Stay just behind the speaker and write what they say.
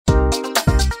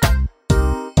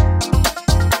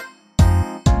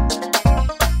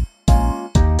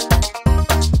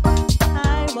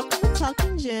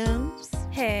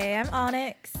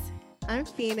I'm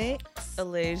Phoenix.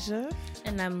 Alasia.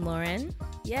 And I'm Lauren.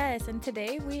 Yes, and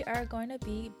today we are going to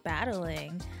be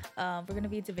battling. We're going to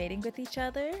be debating with each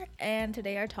other, and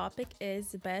today our topic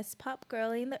is best pop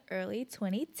girly in the early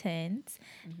 2010s.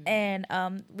 And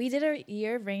we did our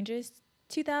year of ranges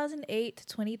 2008 to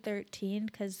 2013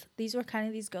 because these were kind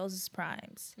of these girls'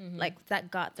 primes, like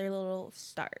that got their little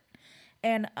start.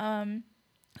 And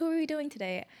who are we doing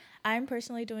today? I'm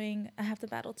personally doing I Have to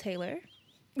Battle Taylor.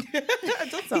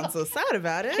 Don't sound so sad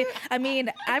about it. I mean,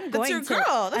 I'm going That's your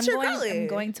girl. That's your girlie. I'm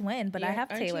going to win, but I have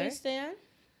Aren't Taylor. You a stan?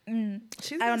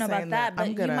 She's I don't know saying about that, but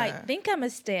I'm you might think I'm a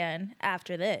stan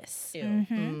after this. Ew.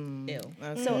 Mm-hmm. Ew.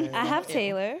 Okay. So I have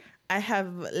Taylor. I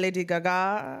have Lady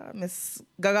Gaga, Miss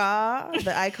Gaga,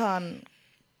 the icon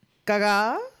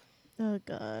Gaga. Oh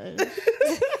God.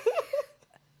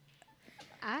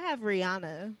 I have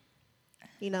Rihanna.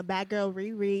 You know, bad girl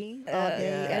Riri all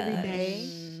day, every day.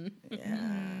 Yeah.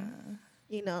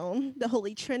 You know, the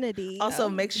Holy Trinity. Also,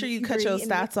 make sure you cut your Riri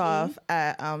and stats Nicki. off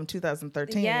at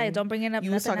 2013. Yeah, don't bring it up. You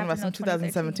was nothing talking about some happened in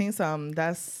 2017. Some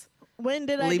that's When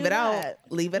did I leave do it out. that?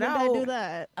 Leave it when out. Did I do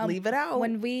that? Leave it out.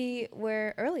 When we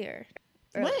were earlier.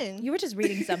 When? You were just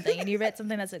reading something, and you read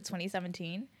something that's like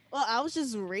 2017. Well, I was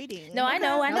just reading. No, I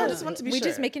know. I just want to be We're sure.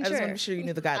 just making I just sure. want to be sure you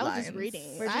knew the guidelines. I was just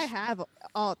reading. We're I just- have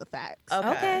all the facts.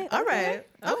 Okay, All right.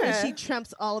 Okay. And she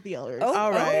trumps all the others. Oh,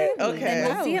 All right. oh, Okay.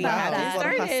 then we'll see We about haven't that. There's a lot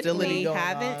of started. hostility We going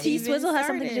haven't on. T even Swizzle has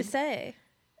something to started. say.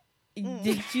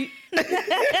 Did you?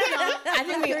 I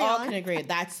think we Carry all on. can agree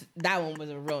that one was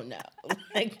a real no.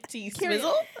 Like T Carry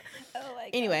Swizzle. Oh my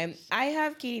Anyway, I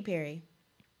have Katy Perry.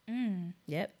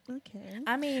 Yep. Okay.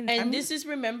 I mean, And this is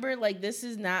remember, like this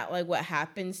is not like what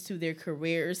happens to their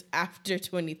careers after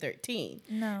 2013.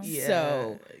 no. Yeah.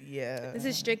 So yeah. This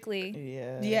is strictly.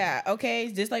 Yeah. yeah,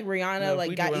 okay. Just like Rihanna, No, if we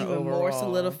like got do an even more overall-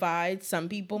 solidified. Some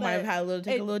people might have had a little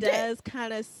take a little dip. does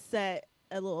kind of set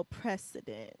a little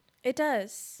precedent It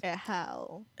does. at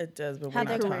how It does, but How we're not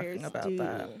their talking careers about do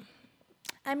that.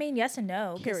 I mean, yes and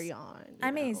no. 'cause, carry on.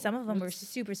 I mean, know. some of them were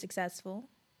super successful,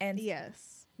 and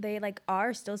Yes. they like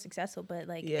are still successful, but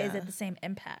like, is Yeah. it the same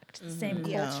impact, the same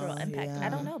Yeah. cultural impact? I Yeah.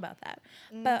 don't know about that.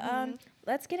 But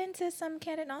let's get into some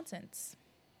candid nonsense.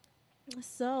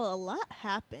 So a lot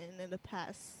happened in the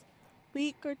past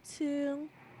week or two.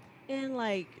 And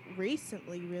like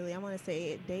recently, really, I want to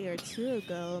say a day or two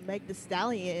ago, Meg Thee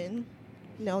Stallion,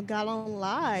 got on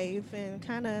live and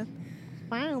kind of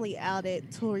finally outed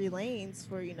Tory Lanez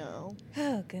for,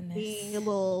 Oh goodness. being a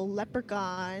little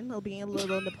leprechaun or being a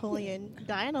little Napoleon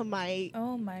Dynamite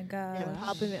Oh my god. and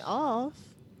popping it off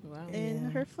Wow. in Yeah.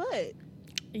 her foot.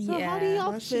 Yeah. So how do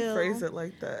y'all Why she feel? phrase it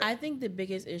like that? I think the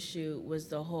biggest issue was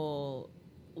the whole,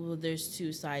 well, there's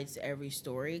two sides to every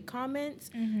story comments.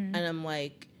 And I'm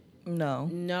like, no.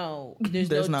 no, there's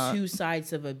There's no not. two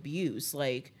sides of abuse.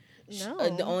 Like, No.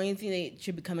 the only thing that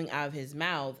should be coming out of his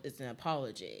mouth is an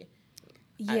apology.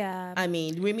 Yeah. I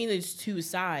mean, we mean there's two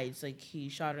sides. Like, he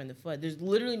shot her in the foot. There's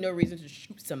literally no reason to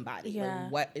shoot somebody. Yeah.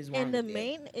 Like, what is wrong And the with you?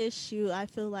 main issue I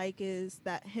feel like is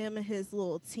that him and his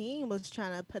little team was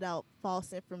trying to put out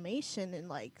false information and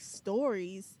like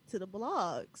stories to the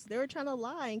blogs. They were trying to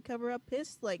lie and cover up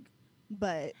his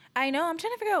butt. I know. I'm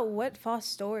trying to figure out what false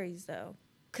stories though,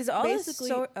 because all Basically-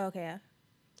 this okay. Yeah.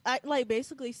 I like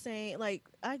basically saying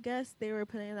I guess they were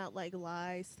putting out like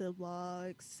lies to the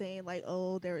blogs saying like,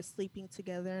 oh, they were sleeping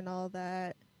together and all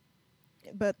that.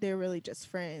 But they're really just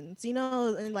friends,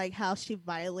 and like how she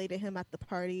violated him at the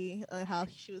party, how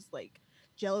she was like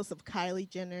jealous of Kylie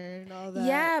Jenner and all that.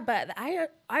 Yeah, but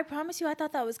I promise you, I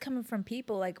thought that was coming from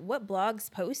people. Like, what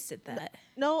blogs posted that?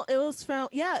 No, it was from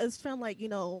like,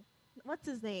 what's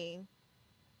his name?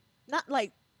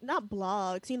 Not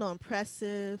blogs,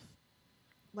 Impressive,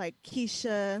 like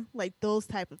Keisha, like those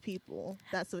type of people.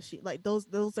 That's what she like those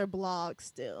are blogs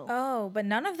still. Oh, but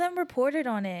none of them reported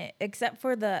on it except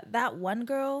for that one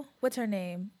girl. What's her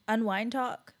name? Unwind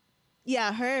Talk.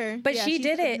 Yeah, her. But yeah, she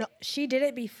did it. no- She did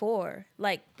it before,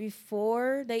 like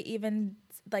before they even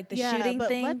like the Yeah, shooting but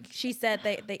thing. let's- She said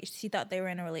she thought they were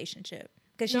in a relationship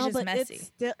because she's no, just but messy.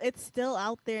 it's still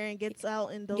out there and gets out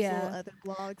in those Yeah. little other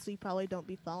blogs we probably don't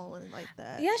be following like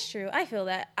that. Yeah, it's true. I feel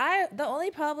that. The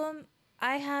only problem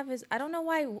I have is I don't know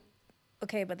why.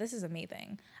 Okay, but this is a me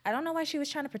thing. I don't know why she was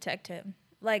trying to protect him.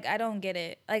 Like, I don't get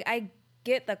it. Like, I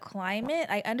get the climate.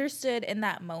 I understood in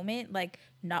that moment, like,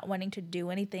 not wanting to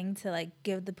do anything to like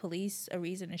give the police a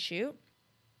reason to shoot.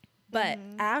 But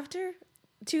after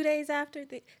 2 days after,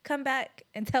 they come back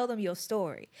and tell them your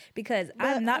story because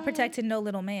I'm not protecting no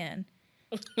little man.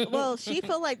 Well, she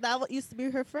felt like that used to be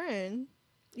her friend.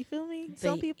 You feel me?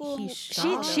 Some But people he She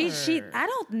shot her. I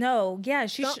don't know. Yeah,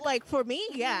 don't like. For me,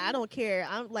 yeah, I don't care.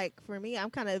 I'm like, for me, I'm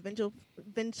kind of a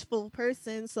vengeful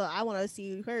person, so I want to see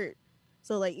you hurt.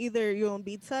 So like, either you're gonna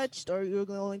be touched or you're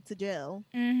going to jail.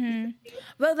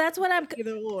 Well, that's what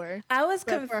Either or. I was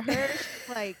But for her,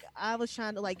 like, I was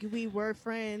trying to, like, we were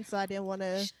friends, so I didn't want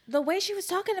to. the way she was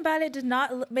talking about it did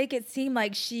not make it seem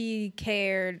like she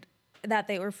cared that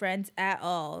they were friends at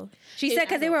all. She said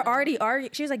because they were already arguing.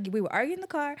 She was like, we were arguing in the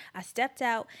car. I stepped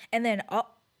out, and then all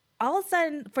of a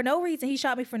sudden, for no reason, he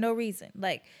shot me for no reason.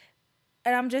 Like,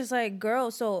 and I'm just like, girl,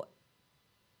 so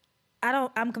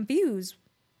I'm confused.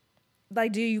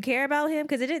 Like, do you care about him?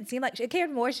 Because it didn't seem like she cared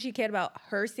more. She cared about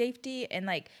her safety, and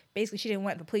like basically she didn't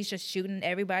want the police just shooting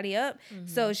everybody up.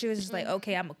 So she was just like,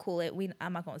 okay, I'm gonna cool it.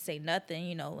 I'm not gonna say nothing.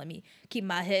 You know, let me keep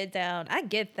my head down. I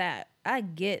get that.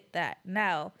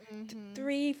 Now,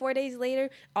 3-4 days later,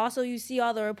 also you see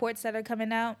all the reports that are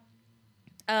coming out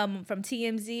from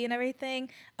TMZ and everything.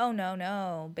 Oh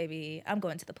no, baby, I'm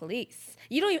going to the police.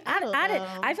 You don't even.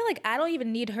 I feel like I don't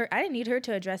even need her. I didn't need her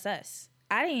to address us.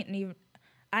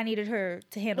 I needed her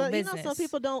to handle business. You know, some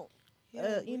people don't.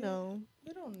 Yeah, you know,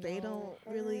 they don't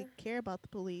really care about the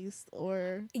police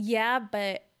or. Yeah,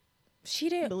 but she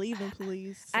didn't believe in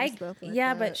police. Stuff like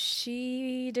yeah, that. but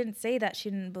she didn't say that she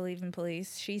didn't believe in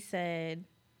police. She said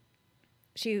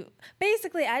she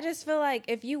basically. I just feel like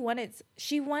if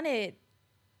she wanted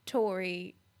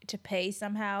Tory to pay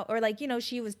somehow, or like, you know,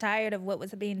 she was tired of what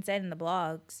was being said in the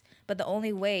blogs. But the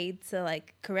only way to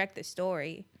like correct the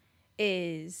story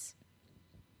is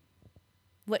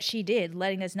what she did,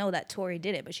 letting us know that Tory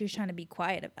did it, but she was trying to be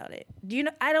quiet about it. Do you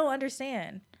know? I don't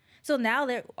understand. So now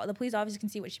the police obviously can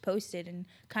see what she posted and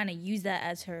kind of use that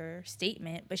as her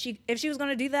statement. But if she was going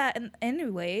to do that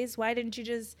anyways, why didn't you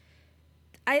just?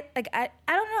 I don't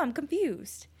know. I'm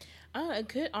confused. It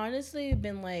could honestly have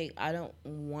been like, I don't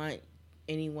want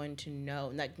anyone to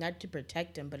know, not to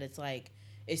protect him, but it's like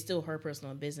it's still her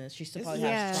personal business. She still probably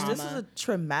has trauma. This is a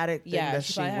traumatic thing that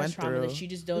she went through. That she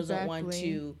just doesn't want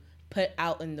to put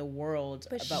out in the world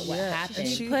about what happened.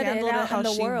 She handled it how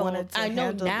she wanted to. I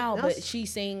know now, but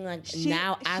she's saying like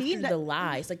now after the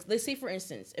lies. Like, let's say for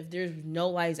instance, if there's no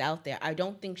lies out there, I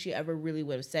don't think she ever really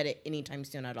would have said it anytime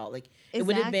soon at all. Like it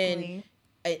would have been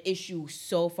an issue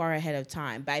so far ahead of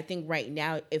time. But I think right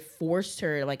now it forced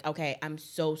her like, okay, I'm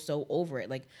so over it.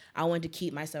 Like I wanted to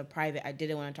keep myself private. I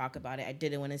didn't want to talk about it. I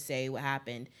didn't want to say what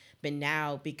happened. But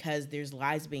now because there's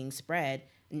lies being spread,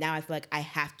 now I feel like I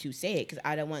have to say it because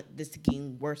I don't want this to get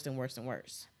worse and worse and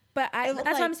worse. But that's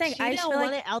what I'm saying. She don't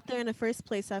want it out there in the first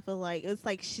place. I feel like it's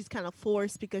like she's kind of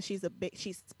forced because she's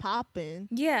popping.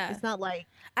 Yeah, it's not like.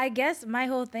 I guess my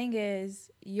whole thing is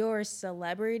you're a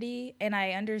celebrity, and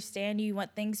I understand you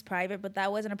want things private, but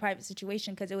that wasn't a private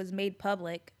situation because it was made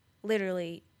public,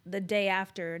 literally the day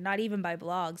after. Not even by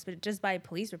blogs, but just by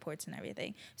police reports and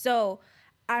everything. So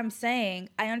I'm saying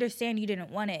I understand you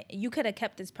didn't want it. You could have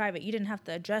kept this private. You didn't have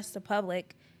to address the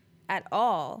public at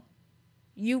all.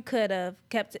 You could have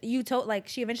kept. You told like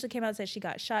she eventually came out and said she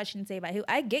got shot. She didn't say by who.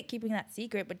 I get keeping that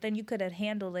secret, but then you could have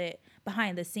handled it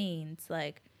behind the scenes,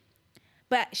 like.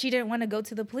 But she didn't want to go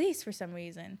to the police for some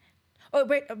reason. Oh,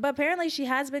 but apparently she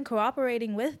has been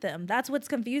cooperating with them. That's what's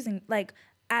confusing. Like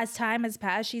as time has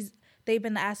passed, they've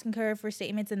been asking her for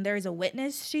statements, and there's a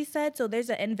witness. She said so. There's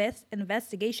an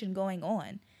investigation going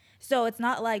on. So it's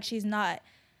not like she's not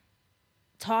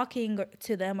talking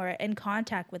to them or in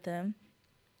contact with them.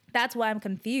 That's why I'm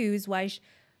confused.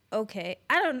 Okay.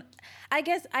 I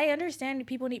guess I understand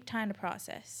people need time to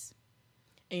process.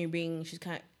 And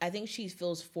I think she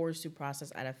feels forced to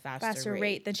process at a faster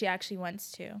rate than she actually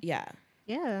wants to. Yeah.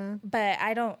 Yeah. But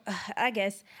I don't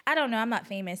know. I'm not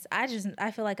famous. I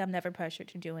feel like I'm never pressured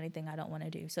to do anything I don't want to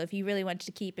do. So if you really want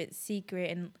to keep it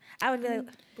secret, and I would be like,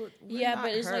 but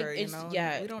it's her, like, it's,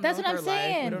 yeah. That's what I'm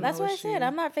saying. That's what I said.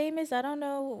 I'm not famous. I don't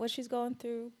know what she's going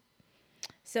through.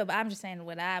 So, but I'm just saying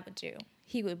what I would do.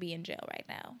 He would be in jail right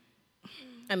now.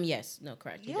 Yes. No,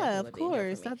 correct. Yeah, of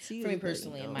course. That's you. For me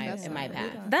personally, in my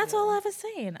path. That's all I was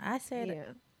saying. I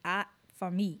said,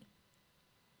 for me,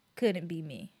 couldn't be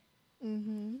me.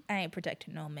 Mm-hmm. I ain't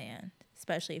protecting no man,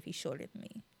 especially if he's shorter than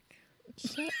me.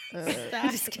 Shut I'm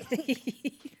just kidding.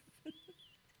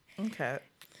 Okay.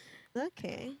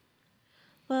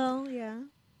 Well, yeah.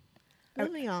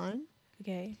 Moving on.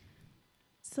 Okay.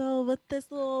 So with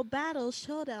this little battle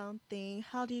showdown thing,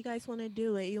 how do you guys want to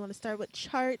do it? You want to start with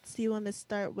charts? Do you want to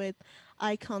start with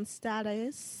icon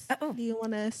status? Uh-oh. Do you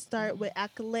want to start with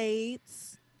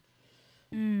accolades?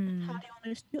 How do you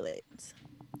want to do it?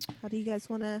 How do you guys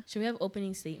want to? Should we have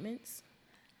opening statements?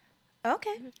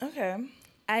 Okay.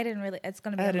 I didn't really. It's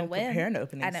gonna be I on the didn't whim. prepare an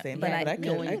opening statement, but I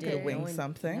could wing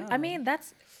something. I mean,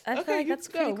 that's. I feel like that's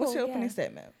pretty cool. What's your opening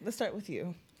statement? Let's start with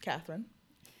you, Catherine.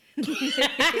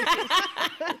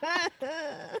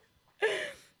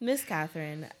 Miss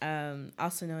Catherine,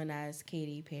 also known as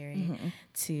Katy Perry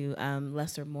to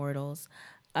lesser mortals,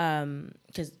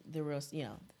 because the real,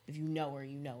 if you know her,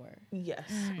 you know her. Yes.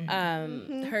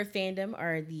 Her fandom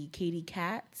are the Katy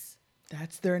Cats.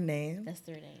 That's their name. That's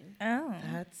their name. Oh,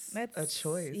 that's a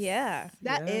choice. Yeah,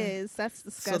 that's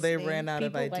disgusting. So they ran out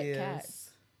People of ideas. like cats.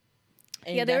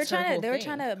 And yeah, they were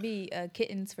trying to be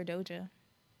kittens for Doja.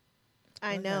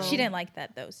 I know. She didn't like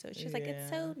that though, so she was like, "It's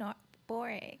so not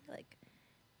boring." Like,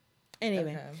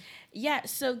 anyway, yeah.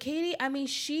 So Katy, I mean,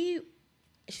 she's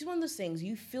one of those things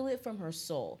you feel it from her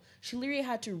soul. She literally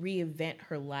had to reinvent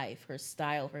her life, her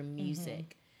style, her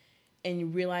music,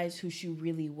 and realize who she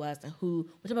really was and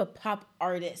what type of pop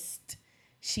artist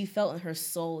she felt in her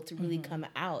soul to really come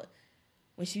out.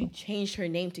 When she changed her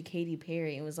name to Katy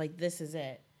Perry and was like, "This is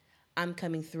it. I'm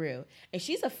coming through." And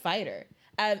she's a fighter.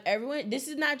 Out of everyone, this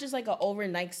is not just like an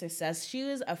overnight success. She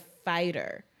was a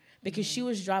fighter because she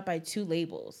was dropped by 2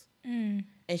 labels. And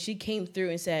she came through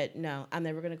and said, "No, I'm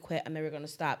never going to quit. I'm never going to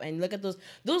stop." And look at those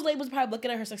labels probably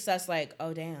looking at her success like,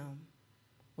 "Oh, damn.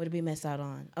 What did we miss out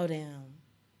on? Oh, damn.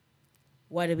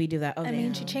 Why did we do that? Oh, damn." I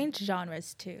mean, she changed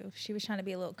genres too. She was trying to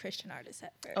be a little Christian artist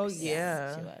at first. Oh,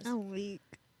 yeah. She was. Oh, weak.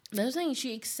 The other thing,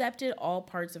 she accepted all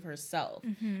parts of herself.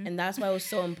 And that's why it was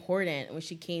so important when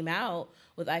she came out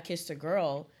with I Kissed a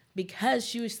Girl, because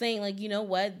she was saying, like, you know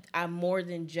what? I'm more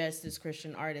than just this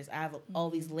Christian artist. I have all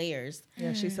these layers.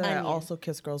 Yeah, she said I also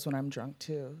kiss girls when I'm drunk,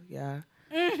 too. Yeah.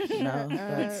 No,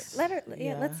 let's let her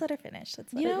finish.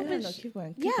 Keep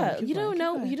going. You don't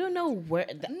know where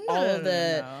all of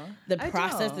the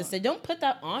process to say. Don't put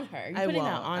that on her. You're putting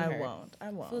that on her.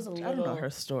 I won't. Feels a I don't know her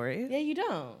story. Yeah, you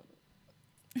don't.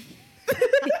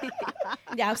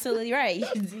 You're absolutely right.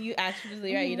 You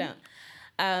absolutely right. You don't.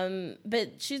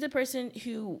 But she's the person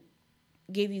who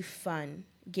gave you fun,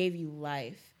 gave you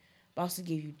life, but also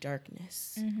gave you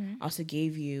darkness. Also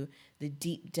gave you the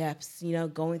deep depths.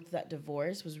 Going through that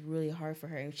divorce was really hard for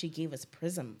her, and she gave us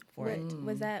Prism for it.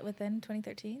 Was that within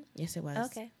 2013? Yes, it was.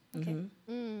 Okay.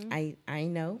 I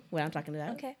know what I'm talking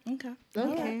about. Okay.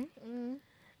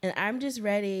 And I'm just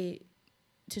ready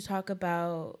to talk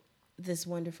about this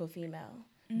wonderful female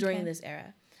during this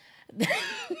era. This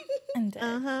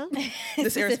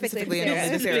era specifically, and only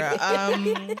this era.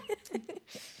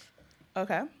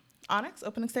 Okay. Onyx,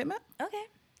 opening statement? Okay.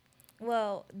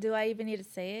 Well, do I even need to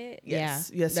say it?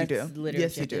 Yes. Yes, you do.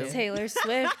 Yes, you do. Taylor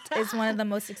Swift is one of the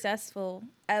most successful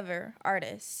ever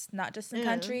artists, not just in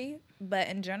country, but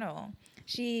in general.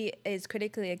 She is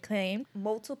critically acclaimed.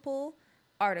 Multiple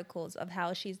articles of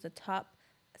how she's the top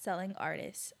selling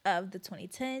artist of the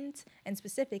 2010s and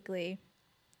specifically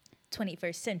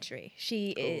 21st century. She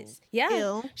is.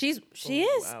 Yeah. She is.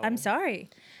 Wow. I'm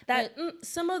sorry. But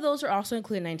some of those are also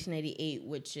included in 1988,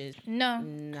 which is not.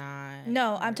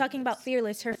 No, I'm talking about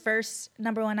Fearless, her first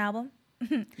 #1 album.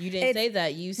 You didn't say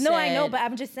that. You said. No, I know, but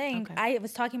I'm just saying. Okay. I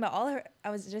was talking about all her.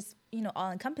 I was just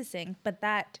all encompassing, but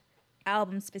that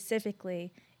album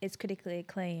specifically is critically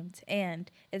acclaimed, and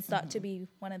it's thought to be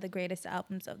one of the greatest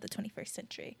albums of the 21st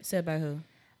century. Said by who?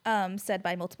 Said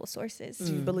by multiple sources.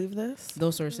 Do you believe this?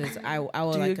 Those sources, I would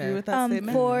do you agree with that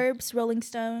statement? Forbes, Rolling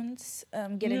Stones,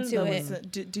 get into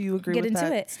it. Do you agree with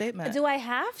that statement? Do I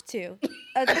have to?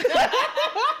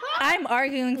 I'm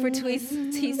arguing for T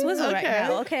Swizzle right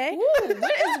now, okay? Ooh,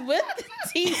 what is with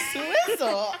T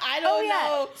Swizzle? I don't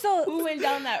know so who went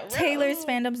down that road. Taylor's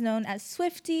fandom's known as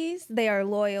Swifties. They are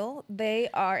loyal. They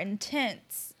are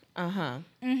intense.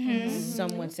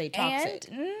 Some would say toxic.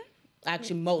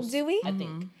 Actually, most. Do we? I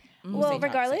think. Well,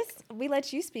 regardless, we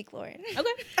let you speak, Lauren. Okay.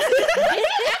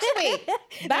 Actually,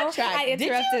 backtrack. I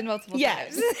interrupted multiple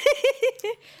times.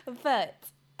 But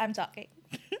I'm talking.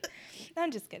 No,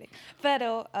 I'm just kidding. But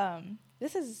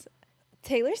this is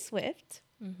Taylor Swift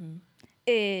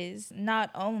is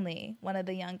not only one of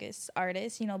the youngest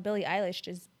artists. Billie Eilish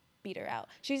just beat her out.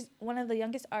 She's one of the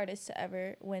youngest artists to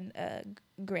ever win a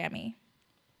Grammy.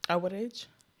 At what age?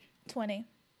 20.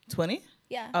 20?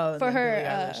 Yeah, for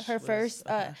her first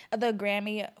the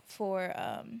Grammy for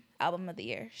Album of the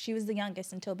Year. She was the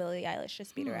youngest until Billie Eilish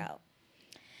just beat her out.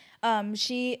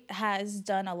 She has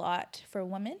done a lot for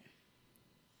women.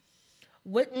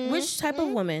 Which type of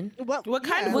woman? What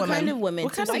kind of woman? What kind of woman?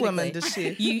 What kind of woman does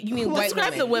she? You mean white women?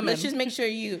 Describe the women. Let's just make sure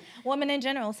you. Women in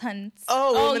general, huns.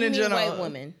 Women in general. White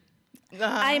women.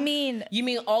 I mean, you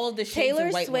mean all of the shades Taylor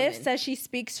of white Swift women. says she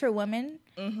speaks for women,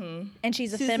 and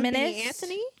she's a feminist.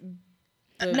 Anthony.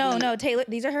 No, Taylor.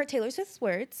 These are Taylor Swift's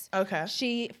words. Okay.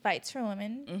 She fights for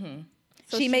women. Mm-hmm.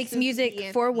 So she makes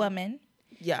music for women.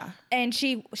 Yeah. And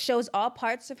she shows all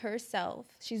parts of herself.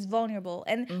 She's vulnerable.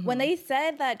 And when they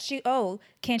said that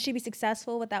can she be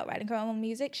successful without writing her own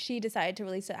music? She decided to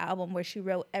release an album where she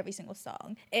wrote every single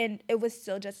song. And it was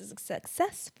still just as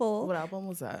successful. What album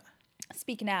was that?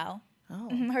 Speak Now. Oh.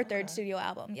 Her third studio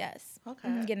album, yes.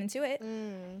 Okay. Get into it.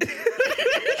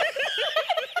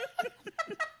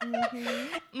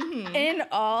 In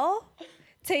all,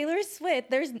 Taylor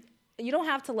Swift, you don't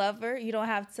have to love her, you don't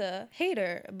have to hate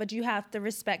her, but you have to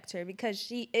respect her because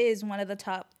she is one of the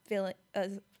top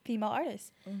female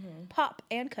artists. Pop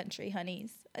and country,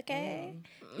 honeys. Okay?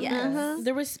 Yes.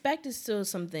 The respect is still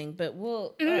something, but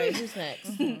all right, who's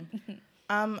next?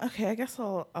 Okay, I guess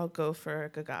I'll go for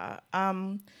Gaga.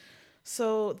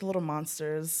 So the Little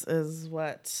Monsters is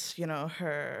what,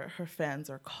 her fans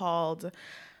are called.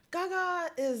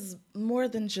 Gaga is more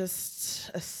than just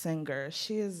a singer.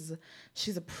 She's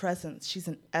a presence. She's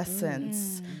an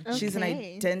essence. She's an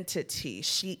identity.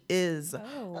 She is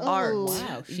art.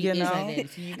 Wow, she is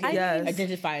identity. You can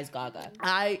identify as Gaga.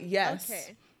 Yes.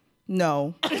 Okay.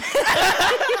 No.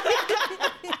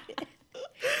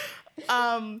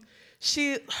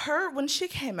 When she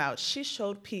came out, she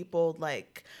showed people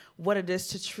like what it is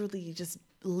to truly just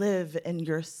live in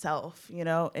yourself,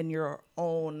 in your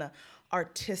own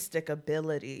artistic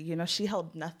ability. She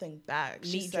held nothing back.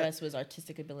 Meat dress was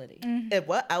artistic ability.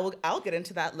 What? I'll get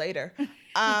into that later. The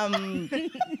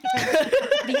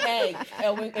egg.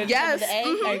 Yes. The egg?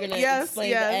 Are you going to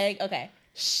explain the egg? Okay.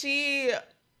 She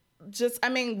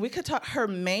we could talk, her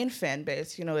main fan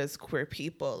base, is queer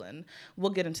people, and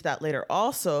we'll get into that later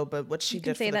also, but what she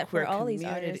did for the queer community. These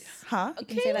artists. Huh? You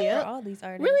can say that for all these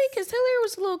artists. Really? Because Taylor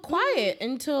was a little quiet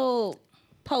until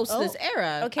post this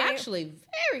era. Okay. Actually,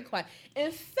 very quiet.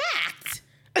 In fact,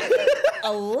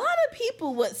 a lot of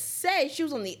people would say she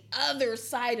was on the other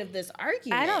side of this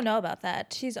argument. I don't know about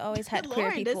that. She's always had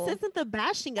queer people. This isn't the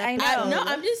bashing I episode. know. No,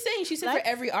 I'm just saying she said for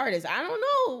every artist. I don't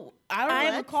know. I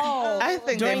don't recall. I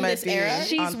think during they might this be era.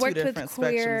 She's worked with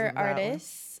queer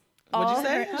artists.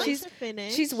 What'd you say?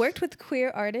 She's worked with queer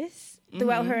artists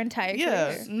throughout her entire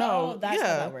career. No. That's how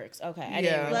that works. Okay, I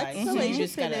didn't realize.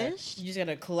 Let's you just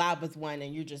gotta collab with one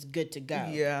and you're just good to go.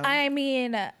 Yeah. I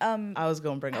mean, I was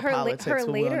gonna bring up her politics. her but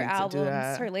we don't later need to do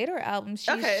that. albums.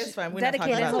 Okay, it's fine. We're not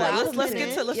talking about that. Let's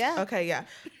get to Okay, yeah.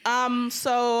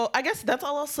 So I guess that's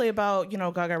all I'll say about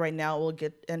Gaga right now. We'll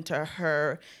get into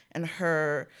her and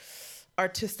her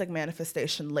artistic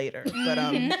manifestation later, but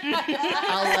I'll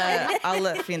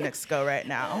let Phoenix go right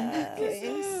now.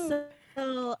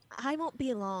 So I won't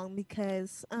be long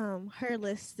because her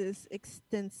list is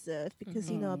extensive because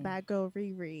Bad Girl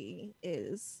Riri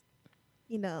is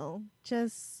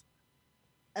just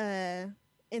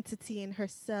entity in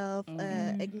herself,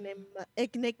 enigma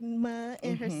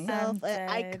in herself, an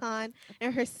icon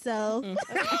in herself.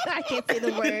 I can't say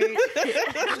the word.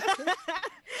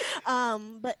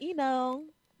 But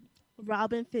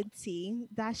Robin Fenty,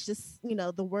 that's just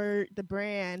the word, the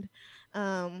brand.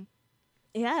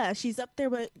 Yeah, she's up there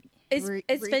with. Is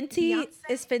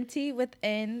Fenty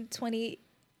within 2000?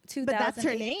 But that's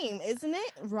her name, isn't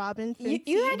it? Robin Fenty.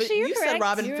 You said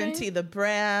Robin Fenty, the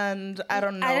brand. I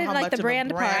don't know how much of a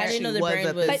brand I didn't know the brand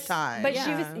at this time. But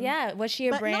she was, was she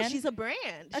a brand? No, she's a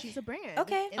brand. Okay. She's a brand.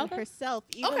 Okay. In herself.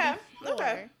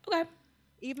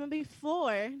 Even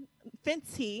before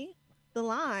Fenty, the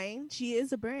line, she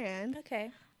is a brand. Okay.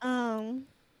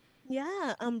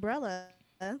 Yeah, Umbrella.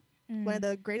 One of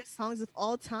the greatest songs of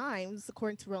all times,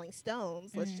 according to Rolling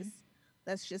Stones. Let's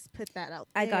just put that out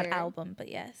there. I got album, but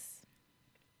yes.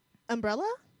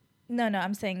 Umbrella? No,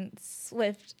 I'm saying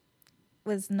Swift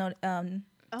was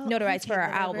notarized for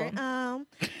our album.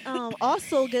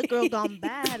 Also, Good Girl Gone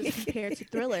Bad is compared to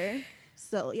Thriller.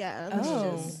 So yeah.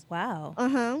 Wow.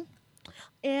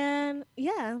 And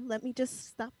yeah, let me just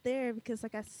stop there because I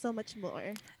got so much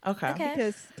more. Okay.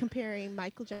 Because comparing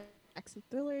Michael Jackson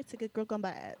Thriller to Good Girl Gone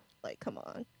Bad, like, come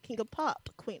on, King of Pop,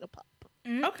 Queen of Pop.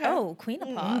 Okay. Oh, Queen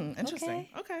of Pop. Interesting.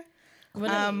 Okay.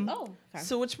 Okay.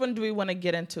 So which one do we want to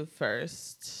get into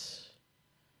first?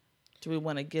 Do we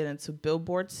want to get into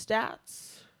Billboard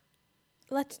stats?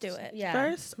 Let's do it. Yeah.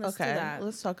 First? Okay.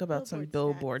 Let's talk about some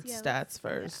Billboard stats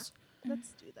first. Yeah. Let's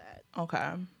do that.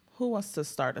 Okay. Who wants to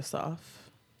start us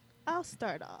off? I'll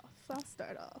start off.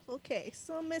 Okay.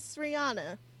 So Miss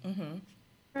Rihanna.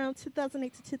 Around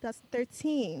 2008 to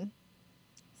 2013.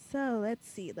 So let's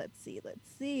see.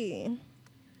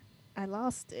 I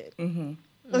lost it.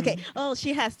 Okay. Oh,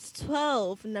 she has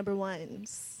 12 number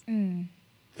ones from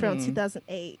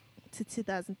 2008 to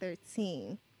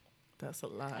 2013. That's a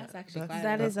lot. That's actually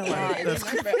that is a lot. I'm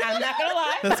not gonna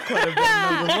lie. That's quite a bit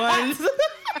of number ones.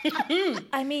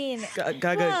 I mean,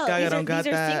 Gaga don't got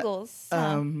these are that. singles.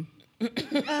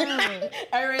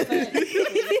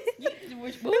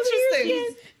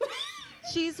 Interesting.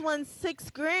 She's won 6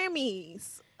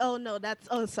 Grammys. Oh no,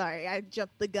 sorry, I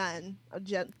jumped the gun.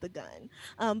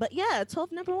 But yeah,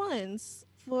 12 number ones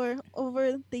for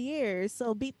over the years.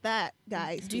 So beat that,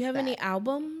 guys. Do you have any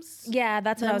albums? Yeah,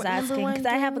 that's what I was asking, because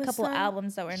I have a during couple this time?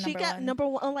 albums that were number one. She got number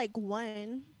one, like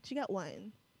one. She got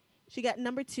one. She got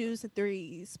number 2s and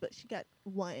 3s, but she got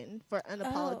one for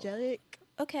Unapologetic.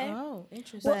 Okay. Oh,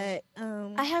 interesting. But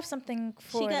I have something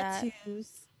for she got that. 2s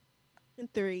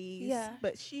and 3s. Yeah.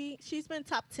 But she's been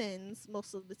top 10s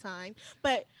most of the time.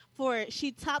 But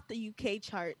she topped the UK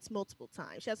charts multiple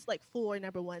times. She has like 4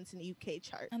 number ones in the UK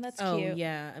charts. And that's Oh cute.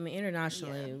 yeah, I mean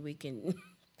internationally we can.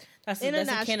 That's a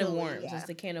can of worms. Yeah. That's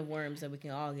the can of worms that we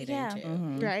can all get Yeah.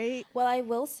 into. Right? Well, I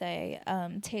will say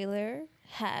Taylor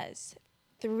has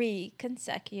 3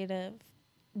 consecutive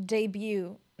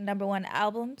debut number one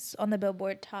albums on the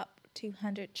Billboard Top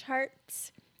 200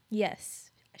 charts.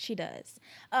 Yes, she does.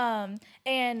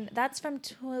 And that's from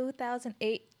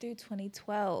 2008 through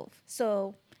 2012.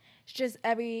 So it's just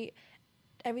every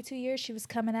 2 years she was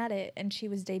coming at it and she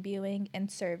was debuting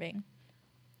and serving.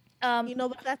 You know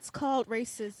what that's called?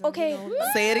 Racism. Okay. You know?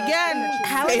 Say it again.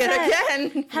 How Say is it that?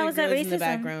 again. How is that Girls in the racism?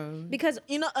 background. Because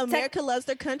You know, America loves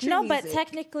their country no, music. but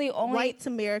technically only White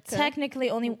America. technically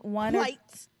only one or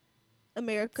White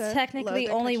America. technically love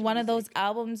their only country one of those music.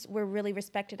 albums were really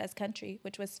respected as country,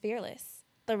 which was Fearless.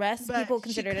 The rest But people she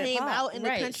considered it came pop. out in the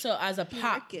Right. country So as a pop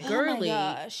market. girly, Oh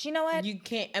my gosh. You know what? you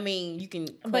can't. I mean, you can.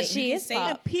 But she you can is say- pop.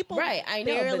 And people Right, I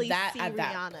know, but barely that see at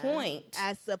that Rihanna point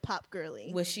as a pop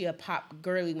girly. was she a pop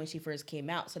girly when she first came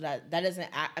out? So that doesn't.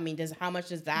 I mean, how much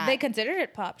does that? They considered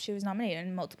it pop. She was nominated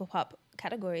in multiple pop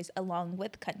categories along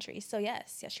with country. So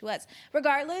yes, she was.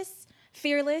 Regardless,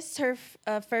 Fearless, her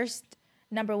first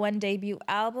number one debut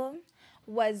album,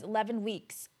 was 11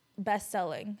 weeks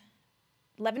best-selling.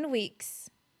 11 weeks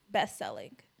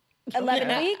best-selling.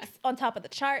 11 weeks on top of the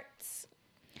charts.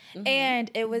 And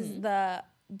it was the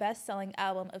best-selling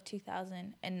album of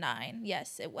 2009.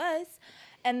 Yes, it was.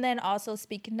 And then also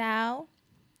Speak Now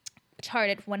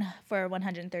charted for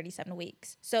 137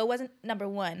 weeks. So it wasn't number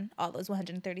one all those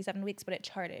 137 weeks, but it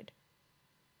charted.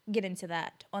 Get into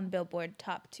that on Billboard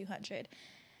Top 200.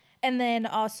 And then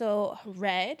also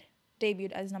Red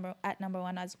debuted as at number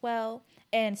one as well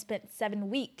and spent 7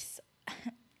 weeks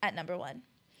at number one.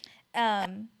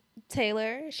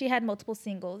 Taylor, she had multiple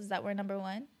singles that were number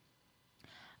one.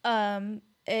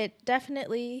 It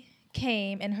definitely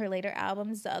came in her later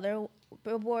albums. The other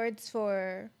Billboards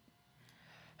for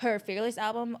her Fearless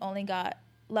album only got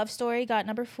Love Story got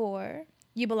number 4.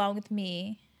 You Belong With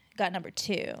Me got number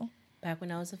 2. Back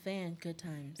when I was a fan, good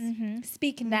times.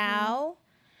 Speak Now,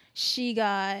 she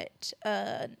got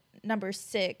number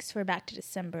 6 for Back to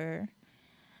December.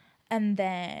 And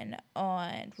then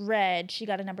on Red, she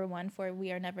got a number 1 for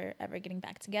We Are Never Ever Getting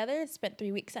Back Together. Spent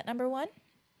 3 weeks at number 1.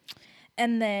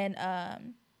 And then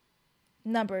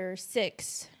number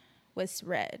 6 was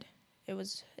Red.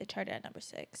 It charted at number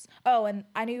 6. Oh, and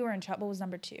I Knew You Were in Trouble was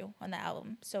number 2 on the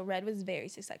album. So Red was very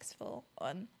successful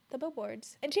on the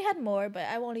Billboards. And she had more, but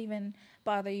I won't even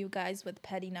bother you guys with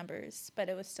petty numbers. But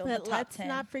it was still in the top 10. Let's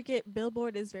not forget,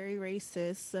 Billboard is very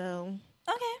racist, so...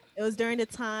 Okay. It was during the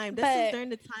time. This But- was during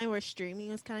the time where streaming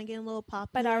was kind of getting a little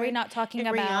popular. But are we not talking and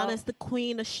about... Rihanna's the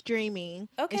queen of streaming.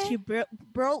 Okay. And she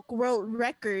broke world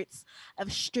records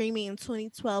of streaming in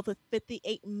 2012 with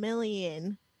 58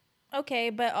 million. Okay,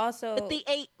 but also...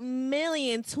 58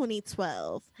 million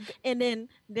 2012. And then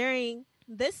during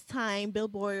this time,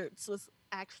 Billboards was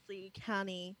actually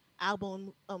counting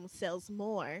album sales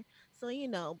more. So,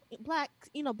 black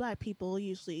people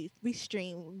usually we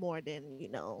stream more than,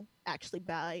 actually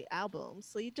buy albums.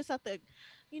 So you just have to,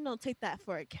 take that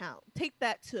to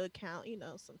account,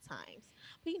 sometimes.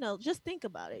 But, just think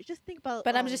about it. Just think about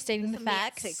But I'm just stating the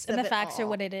facts, semantics and of the it facts are all.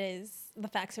 what it is. The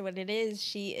facts are what it is.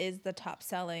 She is the top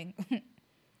selling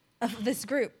of this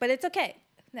group, but it's okay.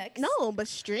 Next. No, but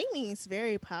streaming is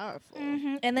very powerful.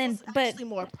 And then, It's but actually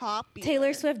more popular.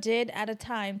 Taylor Swift did at a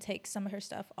time take some of her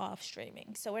stuff off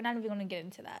streaming, so we're not even going to get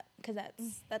into that because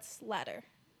that's latter.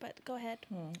 But go ahead.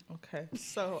 Okay,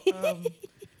 so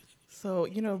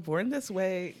Born This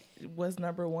Way was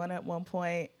number 1 at one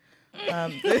point. Oh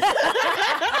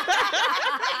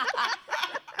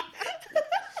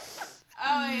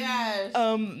my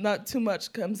gosh. Not too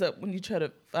much comes up when you try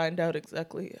to find out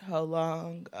exactly how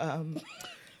long.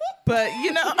 But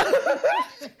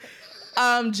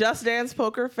Just Dance,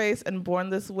 Poker Face, and Born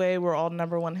This Way were all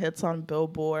 #1 hits on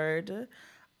Billboard.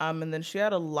 And then she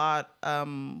had a lot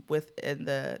within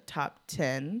the top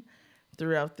 10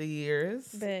 throughout the years.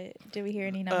 But did we hear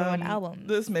any #1 albums?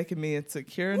 This is making me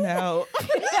insecure now.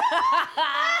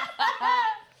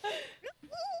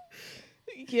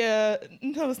 Yeah,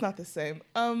 no, it's not the same.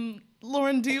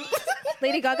 Lauren, do you?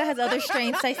 Lady Gaga has other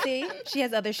strengths, I see. She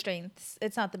has other strengths.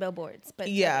 It's not the Billboards, but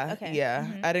Yeah, okay. yeah.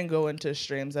 Mm-hmm. I didn't go into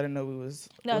streams. I didn't know we was.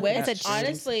 No, Which,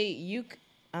 honestly,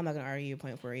 I'm not gonna argue your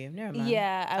point for you. Never mind.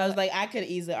 Yeah, I was like, I could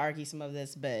easily argue some of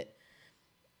this, but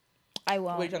I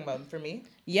won't. What are you talking about for me?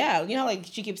 yeah, you know, like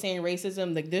she keeps saying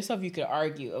racism. Like, there's stuff you could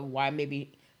argue of why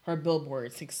maybe her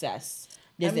Billboard success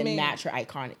doesn't match her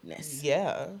iconicness.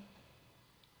 Yeah.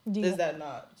 Is that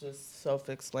not just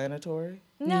self-explanatory?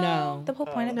 No. The whole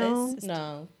point of this is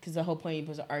No, because the whole point you're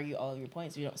supposed to argue all of your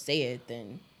points. If you don't say it,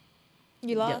 then you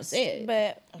don't lost. say it.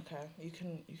 But Okay, you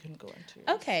can go into it.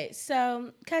 Okay,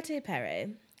 so Katy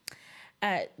Perry,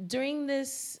 during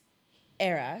this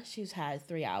era, she's had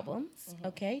 3 albums. Mm-hmm.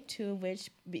 Okay, 2 of which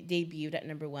debuted at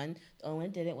 #1. The only one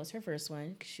that didn't was her first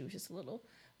one because she was just a little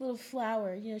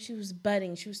flower. You know, she was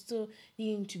budding. She was still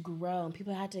needing to grow, and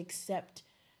people had to accept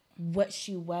what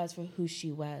she was for who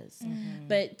she was. Mm-hmm.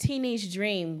 But Teenage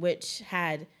Dream, which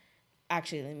had,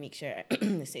 actually, let me make sure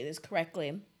I say this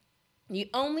correctly. The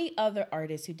only other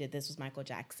artist who did this was Michael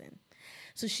Jackson.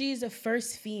 So she's the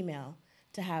first female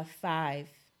to have 5,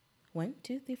 1,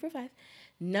 2, 3, 4, 5,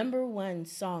 #1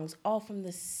 songs, all from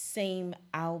the same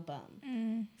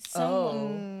album.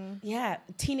 Yeah,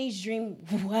 Teenage Dream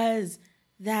was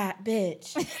that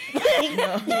bitch.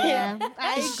 Yeah,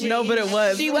 I agree. No, but it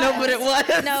was. She was. No, but it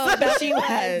was. no, but she was.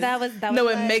 That was No,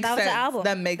 it makes that sense. Was the album.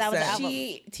 That makes was the sense.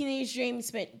 album. Teenage Dream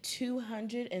spent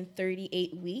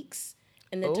 238 weeks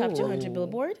in the top 200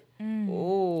 Billboard.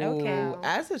 Oh, Okay.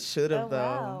 As it should have, though.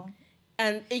 Wow.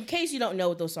 And in case you don't know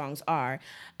what those songs are,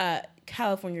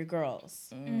 California Girls.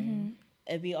 Mm-hmm.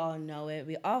 And we all know it.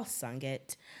 We all sung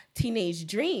it. Teenage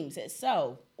Dreams.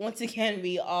 So, once again,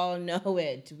 we all know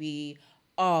it. We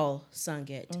all sung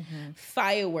it. Mm-hmm.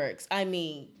 Fireworks. I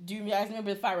mean, do you guys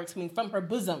remember the fireworks coming from her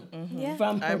bosom? Mm-hmm. Yeah.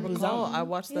 From her I bosom. recall. I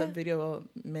watched that video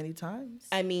many times.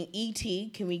 I mean,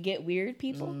 E.T., can we get weird,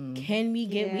 people? Can we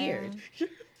get weird?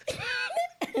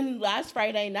 And last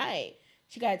Friday night,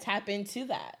 she got to tap into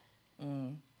that.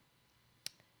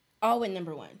 All went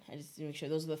 #1. I just to make sure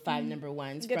those are the 5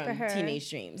 #1s Good for from her. Teenage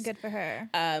Dreams. Good for her.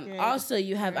 Also,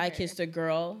 you have I Kissed a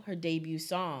Girl. Her debut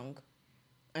song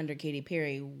under Katy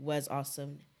Perry was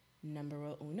also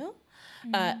 #1.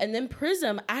 And then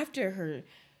Prism, after her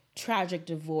tragic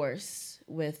divorce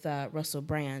with Russell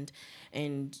Brand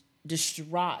and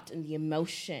distraught in the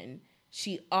emotion,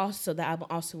 the album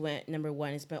also went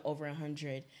 #1. It's been over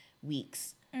 100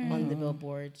 weeks on the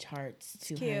Billboard charts,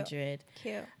 200.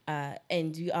 Cute.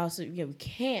 And you also, we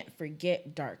can't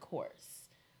forget Dark Horse,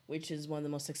 which is one of the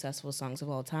most successful songs of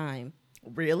all time.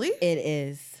 Really? It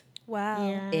is. Wow.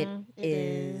 Yeah, It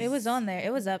is. It was on there.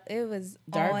 It was up. It was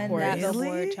Dark on Horse. that Really?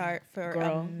 Billboard chart for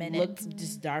a minute. Look,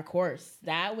 just Dark Horse.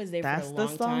 That was there That's for a the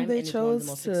long song time. they And it's one of the chose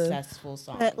most to- successful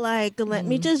songs. But like, let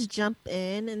me just jump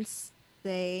in and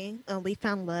say, "We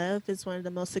Found Love" is one of the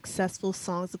most successful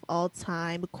songs of all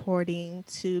time, according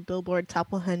to Billboard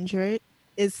Top 100.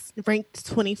 It's ranked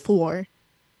 24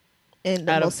 in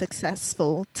the most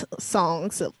successful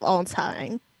songs of all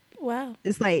time. Wow.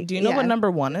 It's like, Do you know what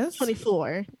 #1 is?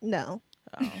 24. No.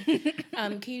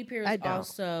 Katy Perry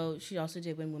she also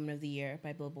did win Woman of the Year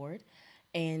by Billboard,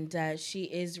 and she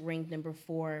is ranked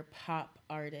 #4 pop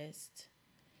artist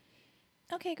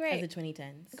Okay, of great. the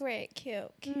 2010s. Great.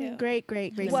 Cute. Great.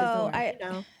 Well,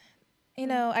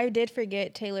 know. I did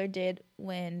forget Taylor did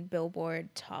win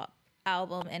Billboard Top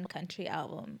Album and Country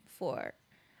Album for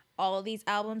all of these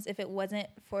albums. If it wasn't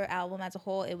for album as a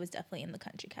whole, it was definitely in the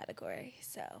country category.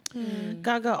 So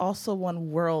Gaga also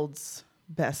won World's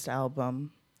Best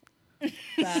Album.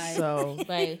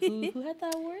 By who had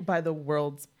that award? By the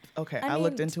World's. Okay, I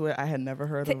looked into it. I had never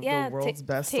heard of the World's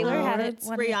Best Taylor Award. had it.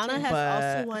 Rihanna has But-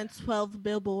 also won 12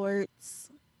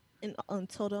 Billboards in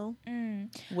total.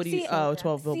 What do you?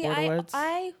 12 Billboard Awards.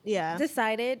 I Yeah.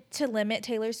 decided to limit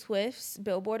Taylor Swift's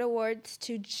Billboard Awards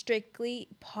to strictly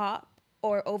pop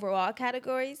or overall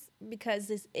categories because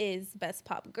this is Best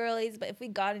Pop Girlies. But if we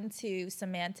got into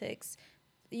semantics,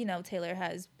 Taylor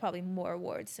has probably more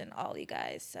awards than all you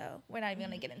guys. So we're not even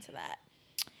going to get into that.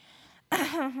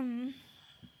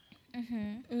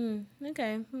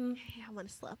 Okay. I want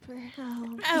to slap her.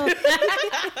 Oh.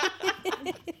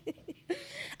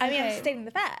 I mean, I'm stating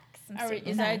the facts.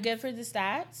 Is that good for the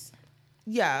stats?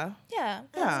 Yeah. Yeah.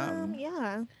 Yeah.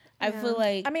 Yeah. I feel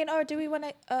like. I mean, or do we want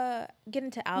to get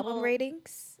into album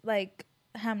ratings? Like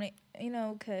how many?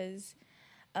 Because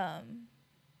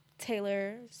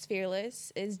Taylor's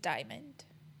Fearless is diamond.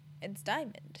 It's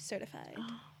diamond certified.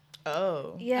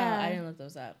 Oh. Yeah. I didn't look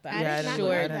those up, but I'm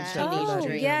sure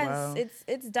Teenage yes, Wow.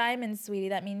 it's diamond, sweetie.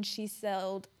 That means she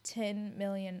sold 10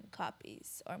 million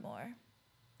copies or more.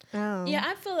 Oh. Yeah,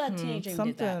 I feel that Teenage Dream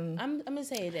did that. something. I'm gonna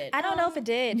say it did. I don't know if it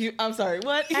did. I'm sorry.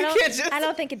 What? You I can't just.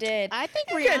 don't think it did. I think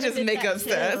You Rihanna can't just did make that up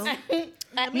stats. too.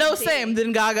 No, same.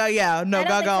 Then Gaga. Yeah. No, I don't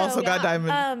Gaga think so. also got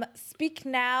diamond. Speak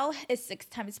Now is 6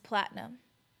 times platinum.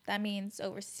 That means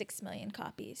over 6 million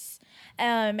copies.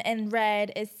 And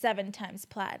Red is 7 times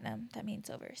platinum. That means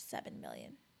over 7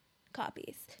 million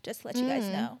copies. Just to let you guys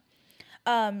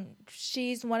know.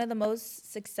 She's one of the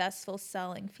most successful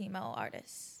selling female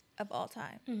artists of all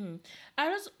time. I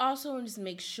just also want to just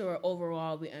make sure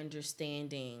overall we're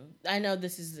understanding. I know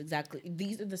these are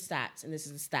the stats, and this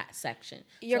is the stats section.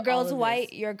 Your So girl's all of white.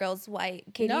 this- Your girl's white.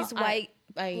 Katie's white.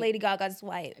 Lady Gaga's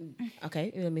white.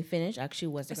 Okay, let me finish. Actually,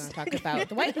 wasn't going to talk about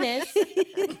the whiteness, so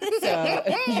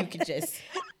you could just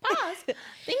pause.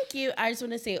 Thank you. I just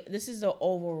want to say this is the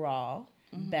overall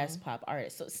best pop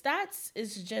artist. So stats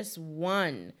is just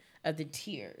one of the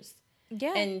tiers.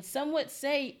 Yeah. And some would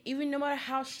say, even no matter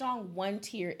how strong one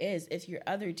tier is, if your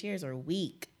other tiers are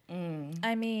weak,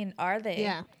 I mean, are they?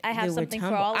 Yeah. I have they would something for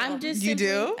tumble. all of I'm them. just You simply-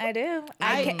 do? I do.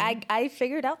 I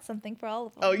figured out something for all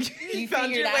of them. Oh, you found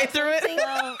figured your way out through it.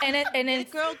 Well, And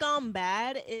it's Girl Gone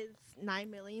Bad is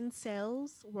 9 million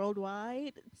sales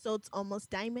worldwide, so it's almost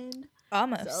diamond. So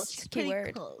almost she's pretty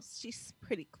keyword. close. She's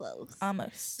pretty close.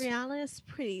 Almost. Rihanna is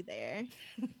pretty there,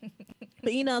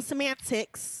 but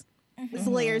semantics. There's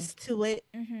layers to it.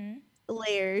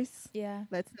 Layers. Yeah.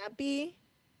 Let's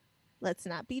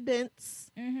not be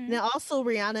dense. Mm-hmm. Now also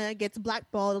Rihanna gets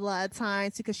blackballed a lot of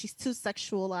times because she's too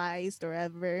sexualized or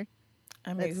ever.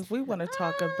 I mean, if we want to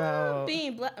talk about,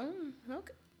 being black.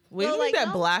 Okay. we Well, don't like, that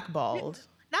no. blackballed.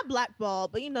 Not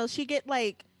blackballed, but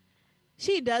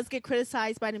she does get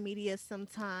criticized by the media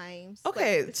sometimes.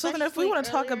 Okay, like, so then if we want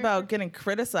to talk especially about earlier- getting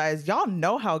criticized, y'all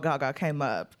know how Gaga came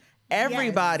up.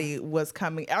 Everybody was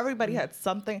coming. Everybody had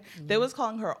something. They was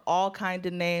calling her all kind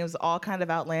of names, all kind of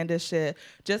outlandish shit,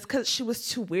 just because she was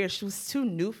too weird. She was too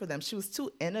new for them. She was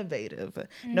too innovative.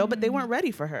 No, but they weren't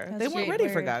ready for her. They weren't ready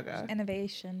for Gaga.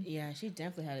 Innovation. Yeah, she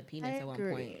definitely had a penis I at one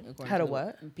agree. point. according Had a to-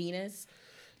 what? Penis.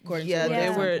 According Yeah, to they at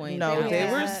one were point. no, they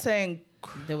were Yeah. saying,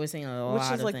 They were saying a which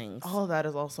lot is of like things. all of that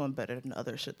is also embedded in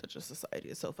other shit that just society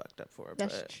is so fucked up for.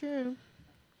 That's But true.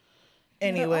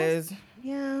 anyways,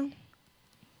 Yeah.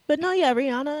 But no, yeah,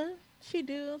 Rihanna, she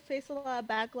do face a lot of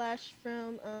backlash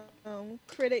from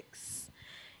critics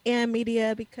and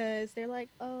media because they're like,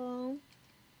 oh,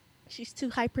 she's too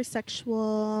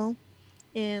hypersexual,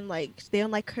 and like they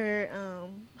don't like her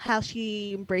how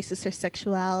she embraces her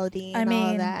sexuality and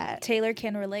all that. Taylor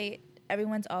can relate.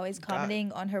 Everyone's always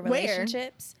commenting on her Where?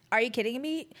 relationships. Are you kidding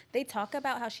me? They talk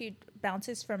about how she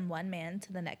bounces from one man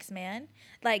to the next man.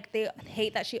 Like they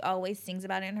hate that she always sings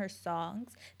about it in her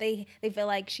songs. They feel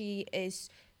like she is.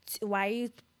 Why are you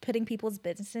putting people's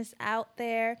business out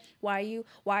there? Why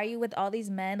are you with all these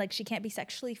men? Like she can't be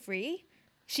sexually free.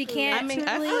 She can't. I mean,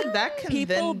 I feel like that can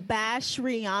People then. bash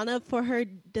Rihanna for her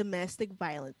domestic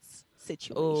violence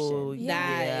situation. Oh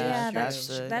yeah, that's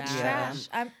that's yeah. trash.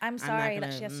 I'm sorry gonna-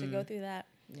 that she has to go through that.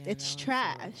 Yeah, It's that was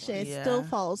trash, and it Yeah. still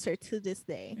follows her to this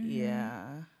day.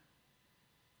 Yeah.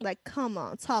 Like, come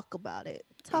on, talk about it.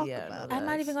 Talk Yeah, about no, it. I'm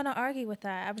not even gonna argue with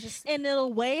that. I was just And in a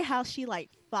way, how she like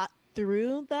fought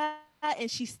through that, and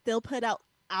she still put out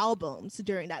albums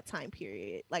during that time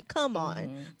period. Like, come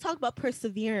on, talk about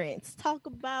perseverance. Talk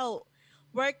about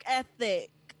work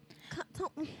ethic.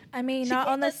 I mean, She not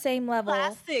on gave the us same level.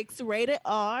 Classics, rated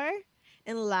R,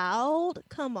 and loud.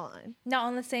 Come on. Not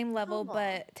on the same level, Come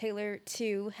on. but Taylor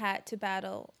too had to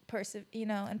battle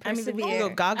and I mean, persevere.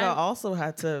 Gaga also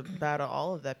had to battle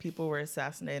all of that. People were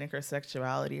assassinating her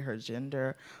sexuality, her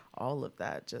gender, all of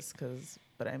that, just because.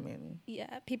 But I mean,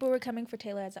 Yeah, people were coming for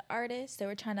Taylor as an artist. They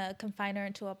were trying to confine her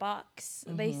into a box.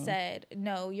 They said,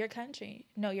 "No, you're country.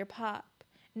 No, you're pop.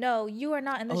 No, you are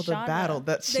not in this the genre." battle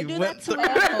that she do went that through. to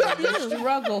us. the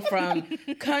struggle from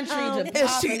country to Is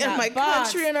pop she and in not my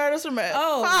box. country and artist or my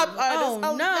Oh, pop artist? oh,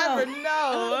 I'll no. never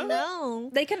know. No.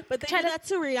 They can But they try do to. that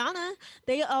to Rihanna.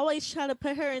 They always try to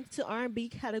put her into R&B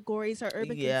categories or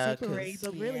urban Yeah, contemporary, 'cause-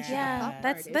 but really she's Yeah. a pop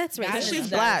That's artist. that's That racist. And she's is-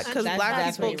 black because that's black people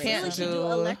definitely can't Really, she do do.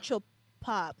 electro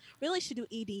pop. Really, she do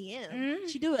EDM.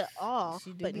 She do it all.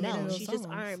 She do But do no, those she just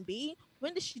songs. R&B.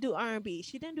 When did she do R&B?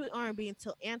 She didn't do R&B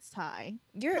until Anti.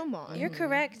 You're Come on. You're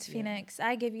correct, Phoenix.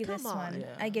 I give you Come this on. one.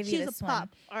 Yeah. I give you She's this a one. pop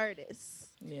artist.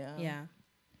 Yeah. Yeah.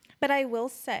 But I will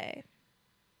say.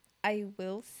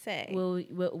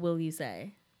 Will you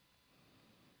say?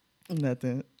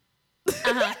 Nothing.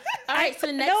 Uh-huh. All right,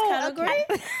 so next category.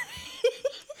 Okay.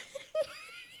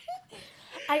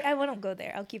 I won't go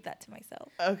there. I'll keep that to myself.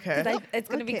 Okay. It's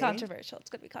going to be controversial. It's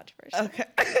going to be controversial. Okay.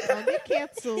 Don't get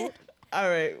canceled. All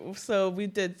right. So we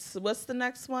did. So what's the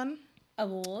next one?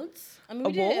 Awards. I mean,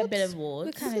 we did a bit of awards.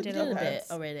 We kind of did a bit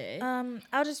already.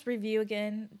 I'll just review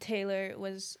again. Taylor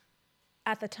was,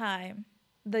 at the time,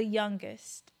 the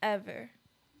youngest ever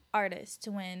artist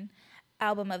to win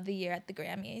Album of the Year at the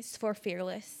Grammys for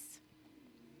Fearless.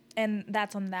 And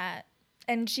that's on that.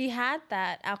 And she had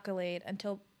that accolade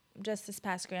until just this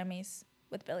past Grammys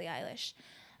with Billie Eilish.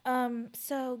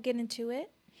 So get into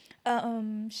it.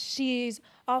 She's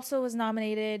also was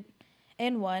nominated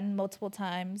and won multiple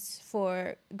times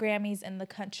for Grammys in the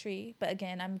country. But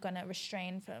again, I'm going to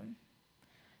refrain from,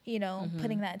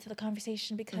 putting that into the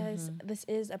conversation because this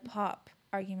is a pop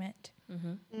argument.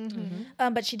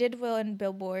 But she did win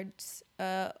Billboard's,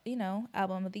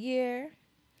 Album of the Year.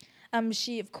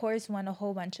 She, of course, won a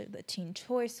whole bunch of the Teen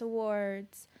Choice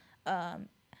Awards,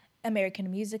 American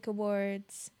Music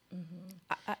Awards.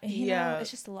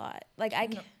 It's just a lot.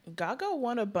 Gaga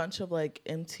won a bunch of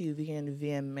MTV and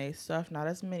VMA stuff, not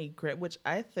as many Grit, which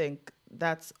I think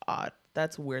that's odd.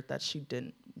 That's weird that she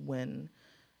didn't win.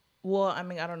 Well, I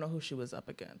mean, I don't know who she was up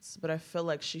against, but I feel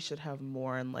like she should have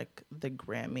more in the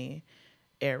Grammy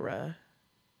era.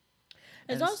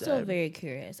 It's also very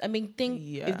curious. I mean,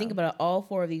 if you think about it, all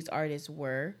four of these artists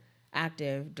were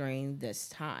active during this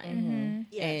time.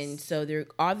 Yes. And so they're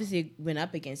obviously went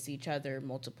up against each other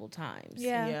multiple times.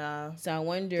 Yeah. So I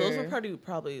wonder. Those were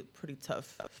probably pretty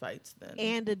tough fights then.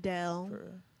 And Adele.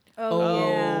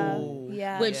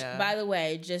 Yeah. Which, by the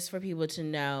way, just for people to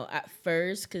know, at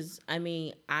first, because I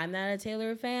mean, I'm not a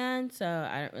Taylor fan, so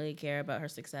I don't really care about her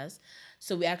success.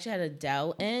 So we actually had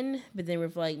Adele in, but then we're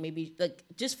maybe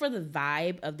just for the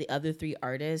vibe of the other three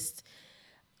artists,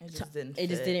 it just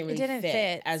didn't really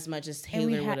fit as much as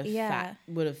Taylor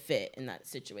would have fit in that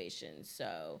situation.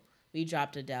 So we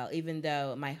dropped Adele, even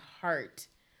though my heart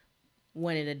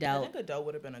wanted Adele. I think Adele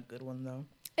would have been a good one though.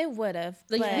 It would have.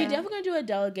 We definitely gonna do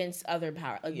Adele against other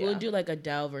power. We'll do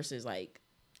Adele versus Ed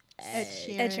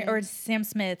Sheeran. or Sam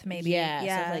Smith maybe.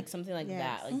 Yeah. So something like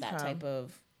that, that type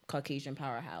of Caucasian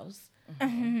powerhouse.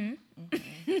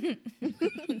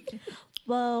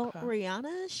 Well,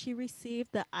 Rihanna, she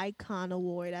received the Icon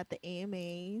Award at the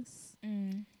AMAs.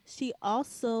 She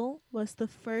also was the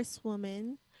first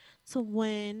woman to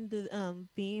win the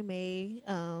VMA.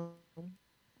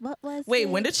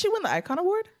 When did she win the Icon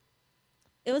Award?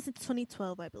 It was in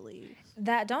 2012, I believe.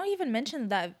 Don't even mention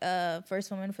that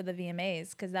first woman for the VMAs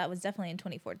because that was definitely in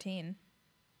 2014.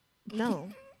 No,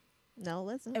 it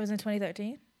wasn't. It was in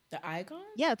 2013. The Icon?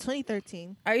 Yeah,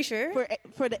 2013. Are you sure?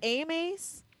 For the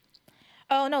AMAs?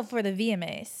 Oh no, for the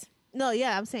VMAs. No,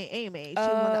 yeah, I'm saying AMAs. She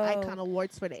won the Icon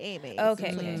Awards for the AMAs in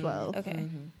 2012. Okay.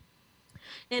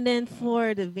 And then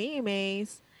for the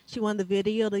VMAs, she won the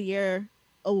Video of the Year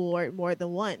award more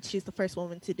than once. She's the first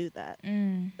woman to do that.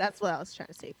 That's what I was trying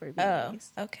to say for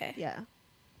VMAs. Oh, okay. Yeah.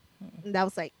 And that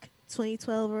was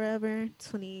 2012 or whatever,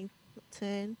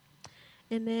 2010.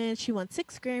 And then she won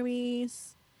 6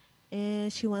 Grammys.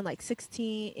 And she won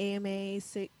 16 AMAs,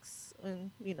 6, and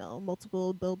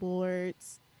multiple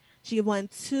Billboards. She won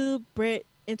 2 Brit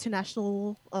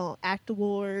International Act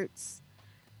Awards.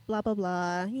 Blah blah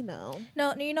blah. No,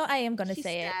 I am gonna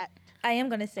say it. I am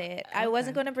gonna say it. I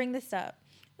wasn't gonna bring this up,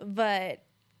 but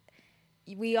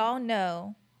we all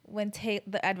know when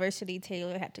the adversity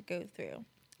Taylor had to go through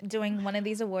doing one of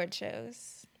these award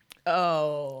shows.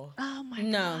 Oh my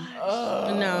no.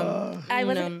 gosh. No. I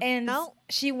wasn't, and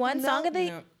she won Song of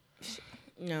the.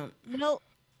 No.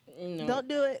 Don't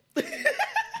do it.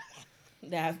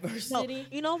 The adversity. No.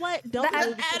 You know what? Don't do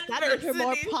it. That made her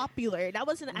more popular. That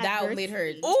wasn't adversity. That made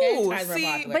her.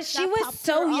 See, but she was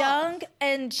so young,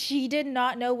 and she did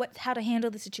not know how to handle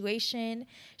the situation.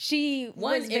 She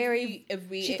was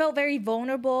she felt very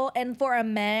vulnerable, and for a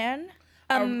man.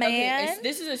 Okay,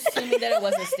 this is assuming that it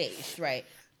wasn't staged, right?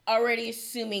 Already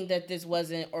assuming that this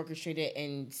wasn't orchestrated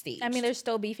and staged. I mean, they're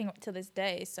still beefing to this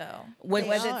day, so was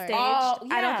it staged?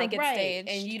 I don't think it's staged.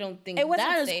 And you don't think it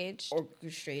wasn't staged?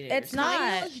 Orchestrated? It's not.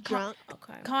 Kanye was drunk.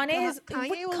 Okay. Kanye was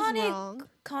wrong.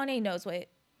 Kanye knows what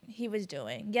he was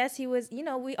doing. Yes, he was.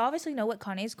 We obviously know what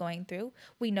Kanye's going through.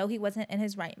 We know he wasn't in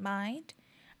his right mind,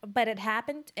 but it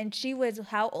happened. And she was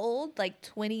how old?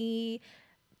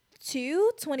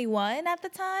 22, 21 at the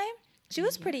time. She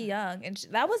was pretty young, and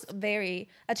that was a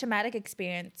traumatic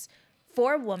experience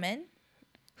for a woman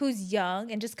who's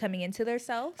young and just coming into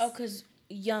themselves. Oh, because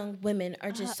young women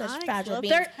are just such fragile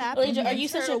beings. Are you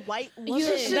such a white woman?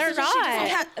 They're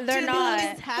not. They're not.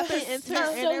 Enter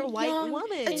inner white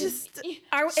woman. Is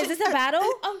this a battle?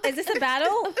 Is this a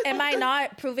battle? Am I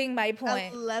not proving my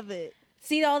point? I love it.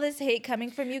 See all this hate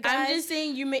coming from you guys. I'm just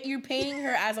saying you're painting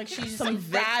her as like she's some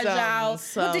fragile.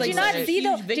 Well, did you not see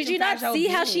though? Did you not see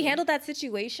how she handled that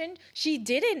situation? She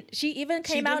didn't. She even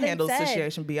came out and said. She handled the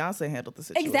situation. Beyonce handled the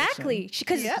situation. Exactly,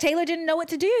 because Taylor didn't know what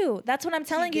to do. That's what I'm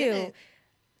telling you.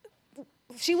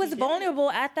 She was vulnerable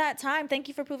at that time. Thank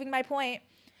you for proving my point.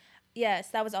 Yes,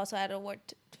 that was also at an award.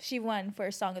 She won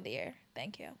for Song of the Year.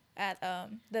 Thank you at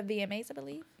the VMAs, I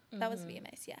believe. That was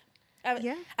VMAs. Yeah.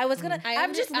 I was gonna.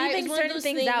 I'm just leaving certain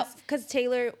things out because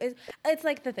Taylor is. It's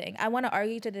like the thing. I want to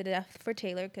argue to the death for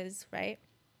Taylor because right,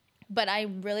 but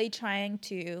I'm really trying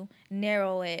to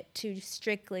narrow it to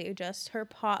strictly just her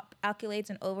pop accolades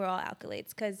and overall accolades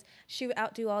because she would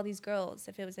outdo all these girls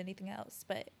if it was anything else.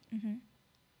 But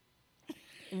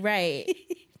right.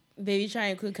 Baby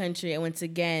trying cool country, and once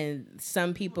again,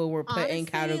 some people were put in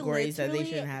categories that they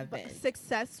shouldn't have been.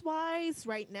 Success-wise,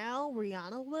 right now,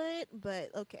 Rihanna would, but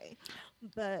okay.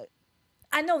 But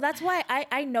I know that's why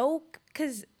I know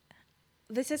because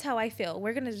this is how I feel.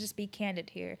 We're gonna just be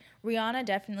candid here. Rihanna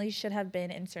definitely should have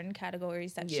been in certain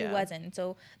categories that she wasn't.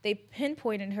 So they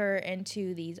pinpointed her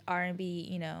into these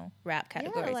R&B, rap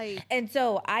categories, and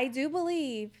so I do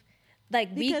believe.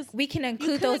 Like we can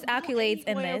include those accolades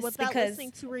in this because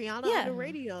listening to Rihanna on the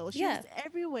radio, she was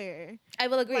everywhere. I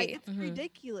will agree. Like, it's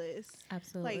ridiculous.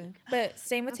 Absolutely. Like, but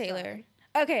same with Taylor. Sorry.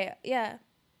 Okay, yeah.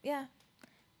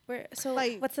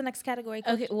 What's the next category?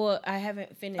 Coach? Okay, well, I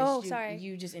haven't finished. Oh, sorry.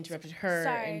 You just interrupted her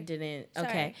and didn't. Sorry.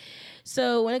 Okay.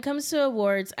 So when it comes to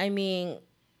awards, I mean,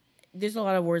 there's a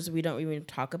lot of awards we don't even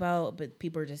talk about, but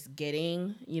people are just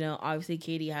getting. Obviously,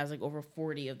 Katie has like over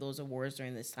 40 of those awards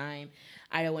during this time.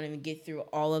 I don't want to even get through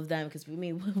all of them because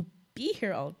we'll be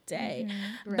here all day.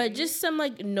 Right. But just some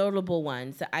like notable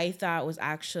ones that I thought was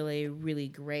actually really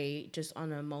great, just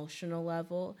on an emotional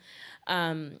level.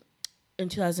 In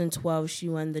 2012, she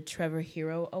won the Trevor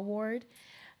Hero Award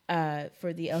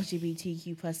for the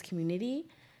LGBTQ plus community.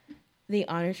 They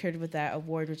honored her with that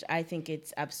award, which I think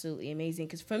it's absolutely amazing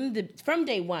because from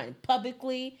day one,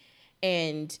 publicly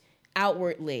and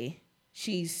outwardly,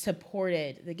 she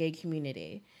supported the gay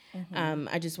community.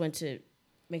 I just want to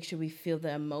make sure we feel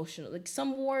the emotional. Like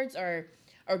some awards are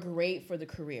great for the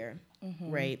career,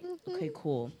 right? Okay,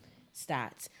 cool,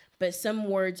 stats. But some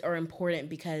words are important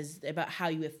because about how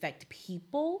you affect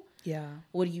people. Yeah.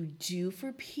 What do you do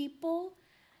for people?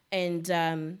 And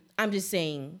I'm just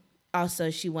saying. Also,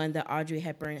 she won the Audrey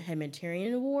Hepburn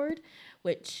Humanitarian Award,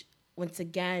 which once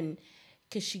again.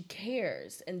 Because she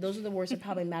cares. And those are the awards that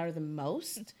probably matter the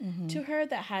most to her,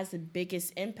 that has the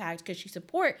biggest impact because she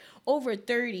support over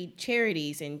 30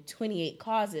 charities and 28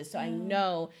 causes. So I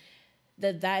know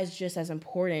that is just as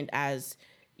important as,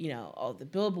 all the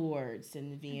billboards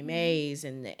and the VMAs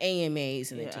and the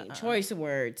AMAs and the Teen Choice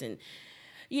Awards and,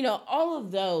 all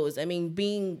of those. I mean,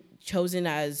 being chosen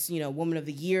as, Woman of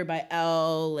the Year by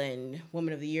Elle and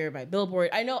Woman of the Year by Billboard.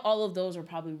 I know all of those are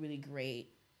probably really great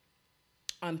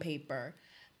on paper,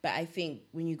 but I think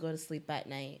when you go to sleep at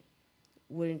night,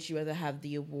 wouldn't you rather have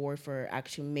the award for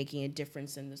actually making a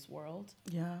difference in this world?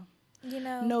 Yeah.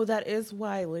 No, that is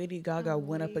why Lady Gaga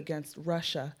went up against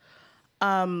Russia.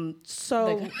 The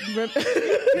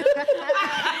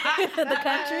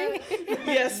country?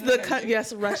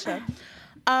 Yes, Russia.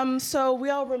 So we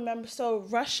all remember,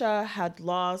 Russia had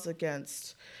laws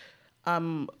against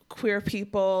queer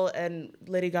people, and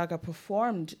Lady Gaga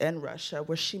performed in Russia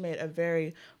where she made a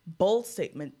very bold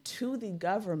statement to the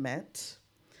government.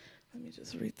 Let me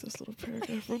just read this little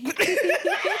paragraph real quick.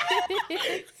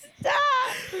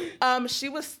 Stop! She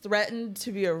was threatened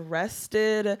to be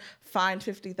arrested, fined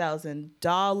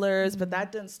 $50,000, but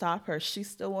that didn't stop her. She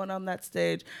still went on that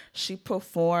stage. She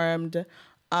performed.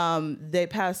 They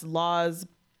passed laws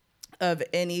of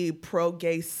any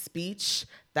pro-gay speech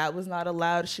that was not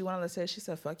allowed. She went on the stage. She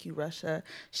said, "Fuck you, Russia."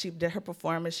 She did her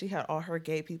performance. She had all her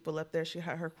gay people up there. She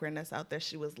had her queerness out there.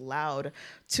 She was loud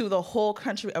to the whole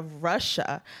country of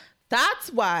Russia.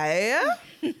 That's why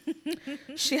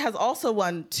she has also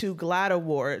won 2 GLAAD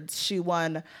Awards. She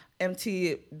won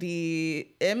MTV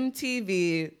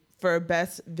for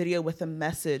Best Video with a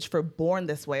Message for Born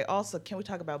This Way. Also, can we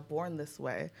talk about Born This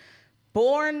Way?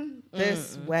 Born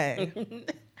This Way.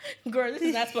 Girl, this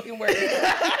is not spoken word.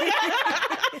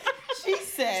 She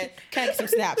said, "Can I get some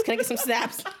snaps? Can I get some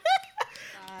snaps?"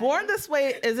 Born This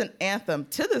Way is an anthem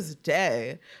to this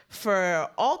day for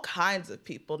all kinds of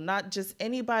people, not just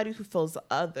anybody who feels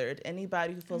othered,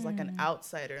 anybody who feels like an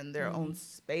outsider in their own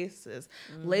spaces.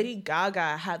 Lady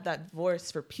Gaga had that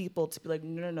voice for people to be like,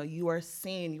 no, you are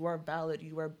seen, you are valid,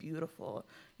 you are beautiful.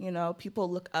 You know, people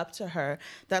look up to her.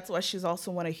 That's why she's also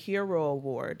won a Hero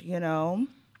Award, you know?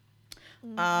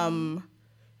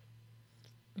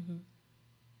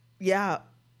 Yeah.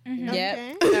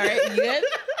 Yep. All right, you good?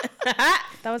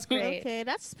 That was great. Okay,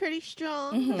 that's pretty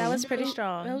strong. That was pretty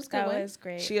strong. That was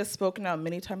great. She has spoken out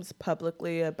many times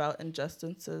publicly about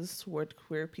injustices toward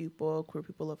queer people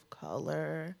of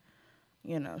color.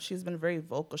 You know, she's been very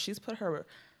vocal. She's put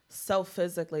herself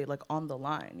physically like on the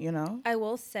line, you know? I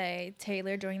will say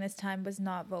Taylor during this time was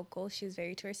not vocal. She was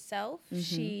very to herself.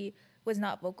 She was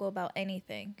not vocal about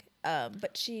anything.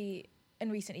 But she,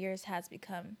 in recent years, has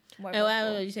become more vocal.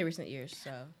 Oh, you say recent years,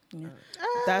 so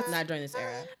That's not during this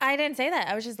era. I didn't say that.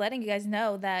 I was just letting you guys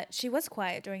know that she was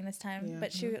quiet during this time,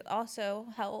 but she also,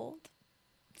 how old?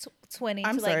 20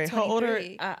 I'm to sorry, like 23. how old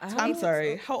are I'm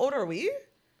sorry, how old are we?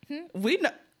 We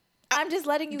know. I'm just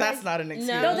letting you guys. That's not an excuse.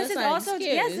 No, this is not an also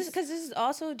excuse. yes, because this is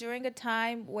also during a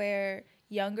time where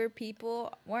younger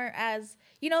people weren't as,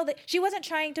 you know, she wasn't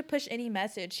trying to push any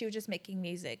message. She was just making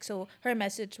music. So her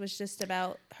message was just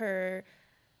about her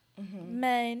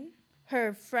men,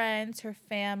 her friends, her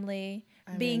family,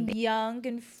 being young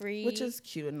and free, which is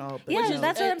cute and all. But yeah,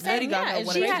 that's what I'm saying. It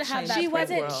is great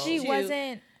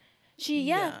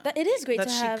that to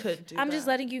she have. could do I'm that. just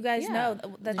letting you guys know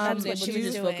that that's what she was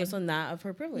just doing. focus on that of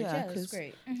her privilege. Yeah, that's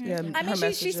great. Yeah, I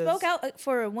mean, she spoke out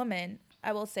for a woman.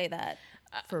 I will say that.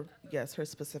 For her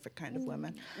specific kind of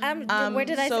women. Where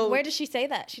did she say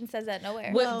that? She says that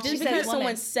nowhere. Well, just because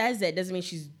someone says it doesn't mean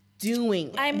she's doing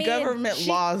it. I mean, government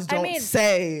laws don't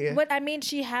say. What I mean,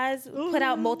 she has put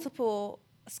out multiple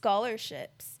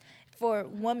scholarships for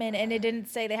women, and it didn't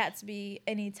say they had to be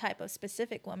any type of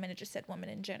specific woman. It just said women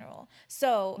in general.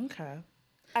 So okay.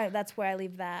 That's where I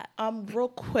leave that. Real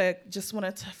quick, just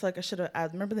wanted to, I feel like I should have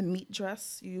added. Remember the meat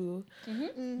dress you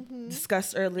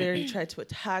discussed earlier? You tried to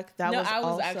attack. That was I was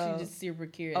also, actually just super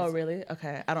curious. Oh, really?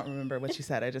 Okay. I don't remember what you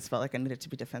said. I just felt like I needed to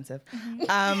be defensive.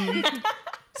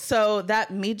 So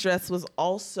that meat dress was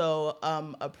also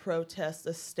a protest,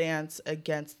 a stance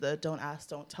against the "don't ask,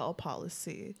 don't tell"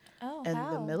 policy in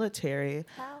the military.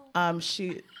 How?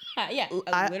 She.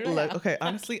 Literally. Okay,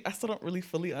 honestly, I still don't really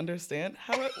fully understand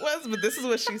how it was, but this is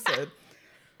what she said.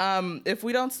 If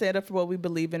we don't stand up for what we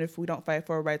believe in, if we don't fight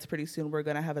for our rights, pretty soon we're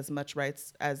going to have as much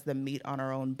rights as the meat on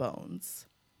our own bones.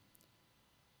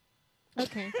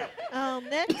 Okay.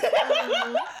 Next.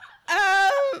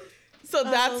 So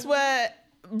that's what,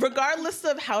 regardless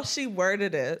of how she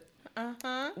worded it,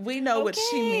 we know what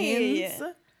she means.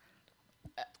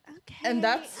 Okay. And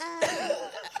that's...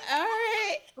 all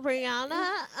right.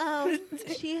 Rihanna,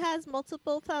 she has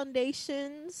multiple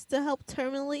foundations to help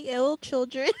terminally ill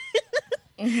children.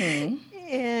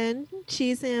 And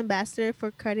she's an ambassador for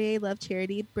Cartier Love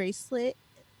Charity bracelet.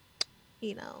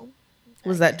 You know.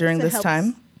 Was that during this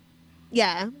time?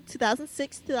 Yeah,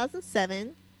 2006,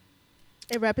 2007.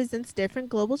 It represents different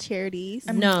global charities.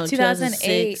 No,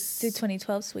 2008 to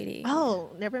 2012, sweetie. Oh,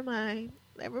 never mind.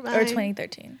 Or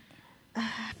 2013.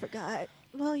 I forgot.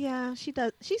 Well, yeah,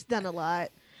 she's done a lot.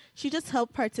 She just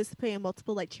helped participate in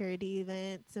multiple like charity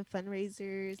events and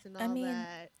fundraisers and all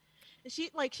that. And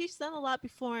she's done a lot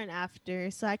before and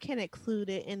after, so I can't include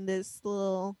it in this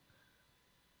little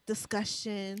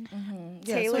discussion.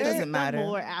 Yeah, Taylor, so it doesn't matter.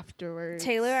 More afterwards.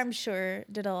 Taylor, I'm sure,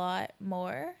 did a lot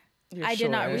more. I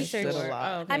did not research.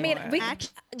 I mean,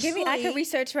 I could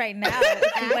research right now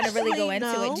if you want to really go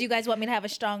into it. Do you guys want me to have a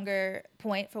stronger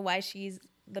point for why she's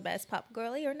the best pop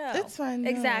girly or no? That's fine.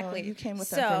 Exactly. No, you came with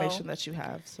the information that you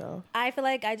have, so I feel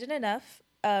like I did enough.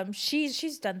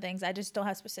 She's done things. I just don't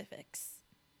have specifics.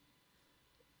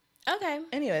 Okay.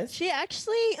 Anyways, she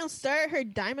actually started her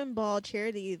Diamond Ball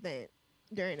charity event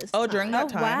during this time. During that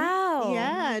time. Wow.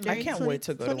 Yeah. I can't wait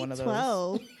to go to one of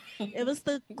those. It was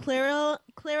the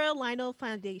Clara Lionel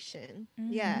Foundation.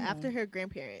 Yeah, after her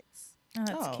grandparents. Oh,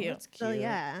 that's cute. That's cute. So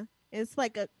yeah, it's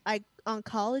like a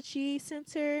oncology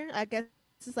center. I guess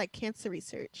it's like cancer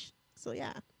research. So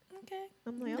yeah. Okay.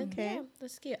 I'm like, okay. Yeah,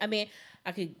 that's cute. I mean,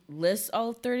 I could list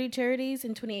all 30 charities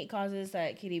and 28 causes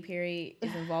that Katy Perry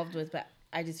is involved with, but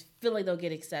I just feel like they'll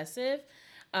get excessive.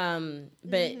 But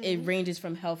it ranges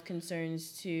from health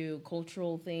concerns to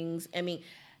cultural things. I mean,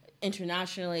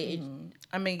 internationally,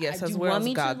 I mean, yes, as well as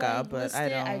Gaga, but I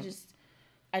don't.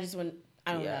 I just want.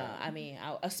 I don't know. I mean,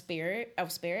 I'll spare it,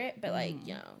 but like,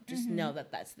 just know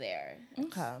that that's there.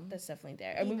 That's definitely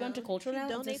there. And we went to culture now.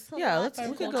 We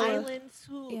could go. Islands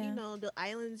the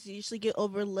islands usually get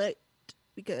overlooked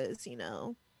because,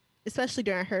 especially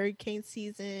during hurricane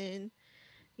season,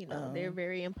 they're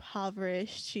very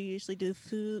impoverished. She usually do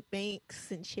food banks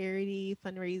and charity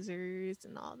fundraisers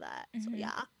and all that. So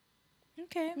yeah.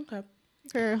 Okay.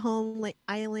 Her home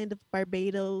island of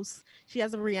Barbados. She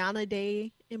has a Rihanna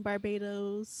Day in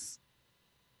Barbados.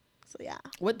 So yeah.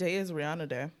 What day is Rihanna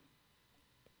Day?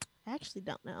 I actually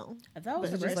don't know. I thought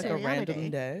it was just like a random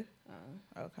day.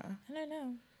 Oh. Okay. I don't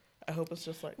know. I hope it's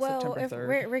just like September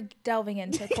 3rd. We're delving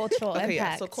into cultural impact.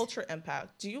 Yeah, so culture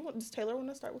impact. Does Taylor want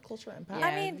to start with culture impact? Yeah.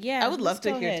 I mean, I would love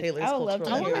to hear Taylor's cultural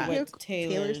impact. I would love to hear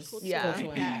Taylor's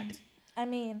cultural impact. I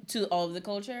mean, to all of the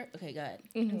culture. Okay, go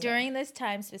ahead. During this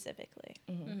time specifically,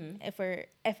 if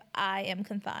I am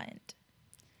confined,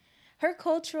 her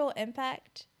cultural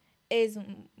impact is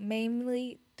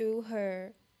mainly through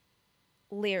her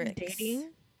lyrics.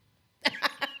 Dating?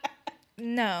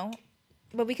 No,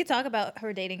 but we could talk about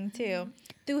her dating too.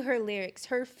 Through her lyrics,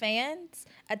 her fans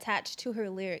attached to her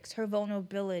lyrics, her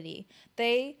vulnerability.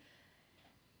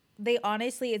 They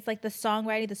honestly, it's like the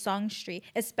songwriting, the songstree.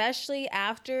 Especially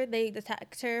after they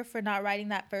attacked her for not writing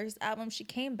that first album, she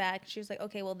came back. She was like,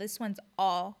 okay, well, this one's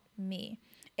all me.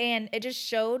 And it just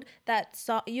showed that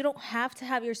you don't have to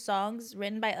have your songs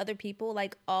written by other people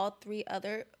like all 3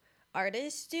 other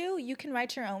artists do. You can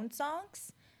write your own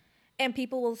songs, and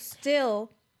people will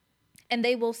still... And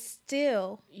they will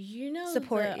still,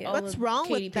 support you. What's wrong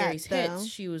with that, Perry's hits,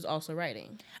 she was also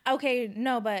writing. Okay,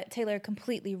 no, but Taylor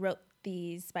completely wrote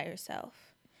these by herself.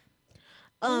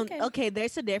 Okay,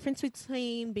 there's a difference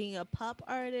between being a pop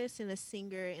artist and a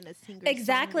singer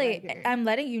Exactly. songwriter. I'm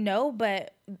letting you know,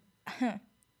 but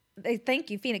thank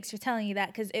you, Phoenix, for telling you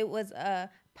that, because it was a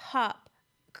pop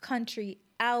country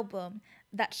album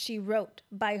that she wrote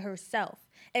by herself.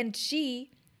 And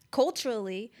she,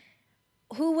 culturally,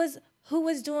 who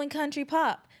was doing country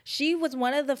pop? She was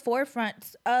one of the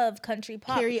forefronts of country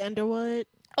pop. Carrie Underwood.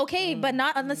 Okay, but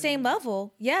not on the same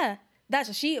level. Yeah.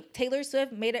 Taylor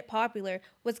Swift made it popular.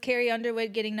 Was Carrie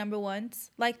Underwood getting number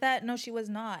ones like that? No, she was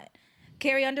not.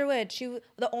 Carrie Underwood,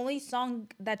 the only song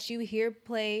that you hear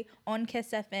play on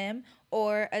Kiss FM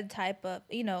or a type of,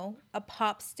 a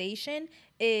pop station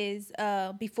is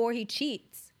Before He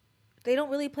Cheats. They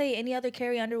don't really play any other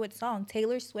Carrie Underwood song.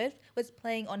 Taylor Swift was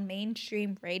playing on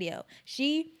mainstream radio.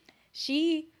 She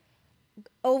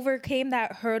overcame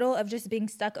that hurdle of just being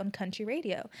stuck on country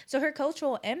radio. So her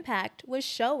cultural impact was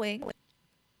showing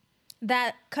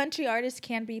that country artists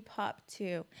can be pop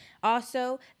too.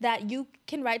 Also, that you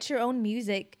can write your own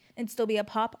music and still be a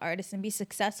pop artist and be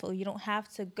successful. You don't have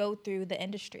to go through the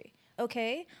industry.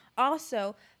 Okay?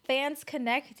 Also, fans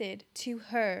connected to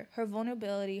her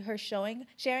vulnerability, her sharing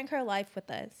her life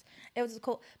with us. It was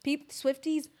cool.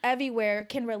 Swifties everywhere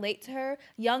can relate to her.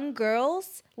 Young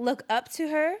girls look up to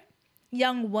her.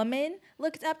 Young women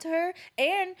looked up to her.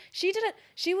 And she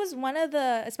was one of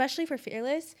the, especially for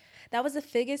Fearless, that was the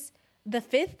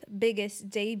 5th biggest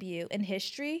debut in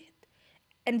history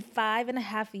in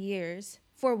 5.5 years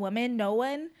for women. No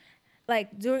one, I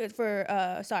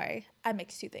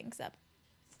mixed 2 things up.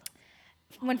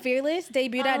 When Fearless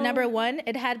debuted at number 1,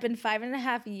 it had been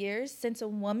 5.5 years since a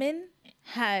woman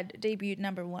had debuted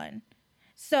number 1.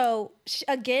 So she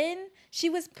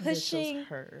was pushing.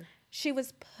 She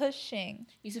was pushing.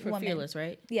 You said for women. Fearless,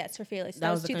 right? Yes, for Fearless.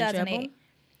 That was 2008.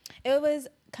 It was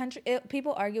country.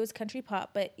 People argue it was country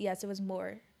pop, but yes, it was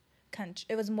more country.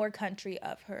 It was more country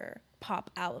of her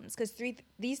pop albums, because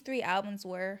these 3 albums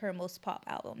were her most pop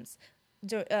albums.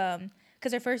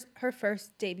 Because her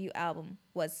first debut album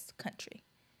was country,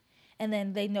 and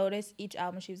then they noticed each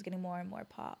album she was getting more and more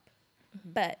pop.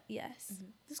 But yes,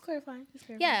 just clarifying.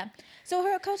 Yeah, so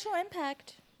her cultural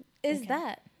impact is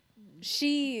that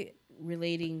she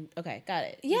relating. Okay, got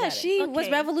it. Yeah, she was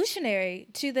revolutionary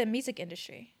to the music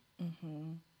industry.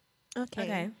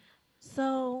 Okay.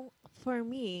 So for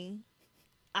me,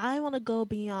 I want to go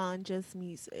beyond just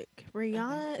music.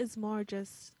 Rihanna is more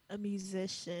just a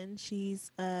musician.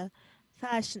 She's a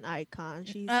fashion icon.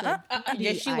 She's a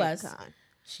yes, she was.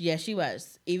 Yes, she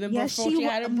was. Even before she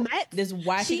had this,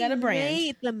 why she got a brand. She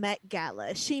made the Met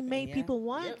Gala. She made people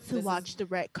want to watch the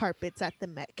red carpets at the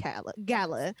Met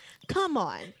Gala. Come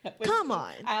on.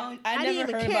 I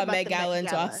never heard about Met Gala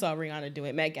until I saw Rihanna do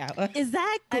it. Met Gala.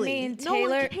 Exactly. I mean,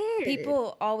 Taylor.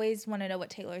 People always want to know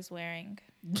what Taylor's wearing.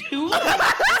 No,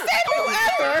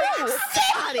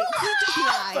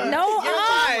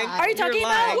 are you talking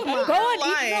about? Go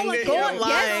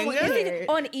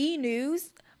on E! News.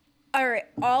 are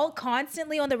all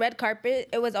constantly on the red carpet.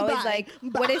 It was always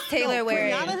what is Taylor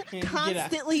wearing? Rihanna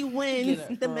constantly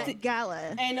wins the Met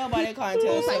Gala. Ain't nobody calling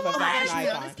Taylor Swift a fashion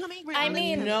icon. I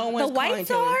mean, the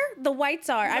whites are. The whites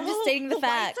are. I'm just stating the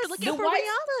facts. Whites are looking for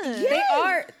Rihanna. They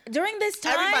are. During this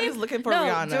time, everybody's looking for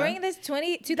Rihanna. During this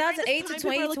 2008 to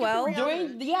 2012.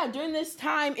 During this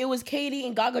time, it was Katy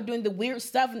and Gaga doing the weird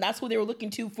stuff, and that's who they were looking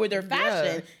to for their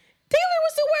fashion. Yeah. Taylor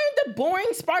was still wearing the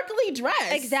boring, sparkly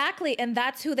dress. Exactly, and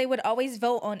that's who they would always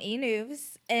vote on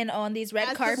E-News and on these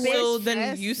red carpets. So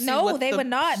then you see they would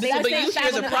not. But you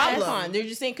see the problem. They're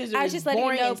just saying because I was just letting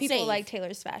you know people like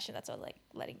Taylor's fashion. That's what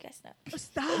letting you guys know.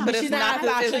 Stop. But it's not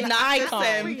the same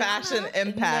Rihanna. fashion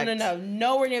impact. No.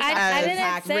 Nowhere near I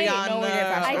didn't say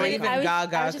Rihanna or even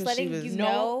Gaga. I was just letting you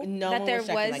know that there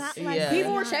was.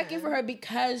 People were checking for her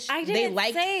because they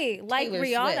liked say like Taylor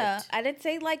Rihanna. Swift. I didn't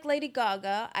say like Lady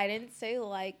Gaga. I didn't say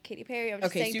like Katy Perry. I'm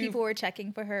just saying people were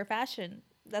checking for her fashion.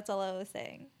 That's all I was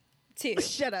saying. Too.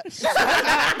 Shut up.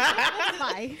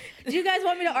 Hi. Do you guys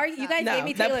want me to argue? You guys gave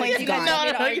me Taylor. Do you guys want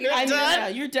me to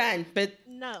argue? You're done. But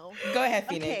no. Go ahead,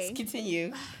 Phoenix. Okay.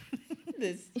 Continue.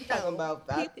 Talking about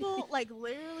people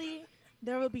literally.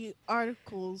 There will be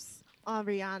articles on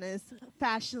Rihanna's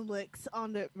fashion looks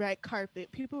on the red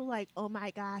carpet. People were like, oh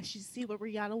my gosh, you see what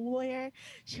Rihanna wore?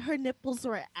 Her nipples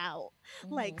were out.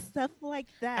 Like stuff like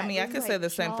that. I mean, I could say the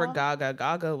same for Gaga.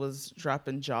 Gaga was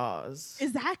dropping jaws.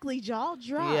 Exactly, jaw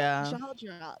drop. Yeah. Jaw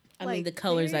drop. I mean, the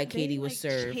colors that Katy would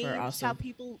serve are awesome. How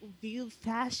people view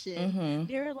fashion.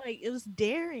 They were like, it was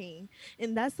daring.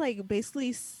 And that's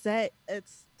basically set a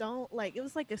stone. It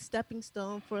was like a stepping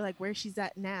stone for where she's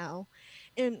at now.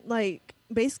 And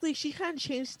basically she kind of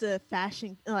changed the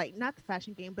fashion, not the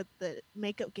fashion game, but the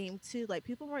makeup game too.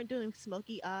 People weren't doing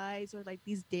smoky eyes or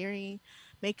these daring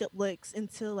makeup looks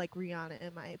until Rihanna,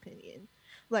 in my opinion.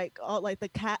 All the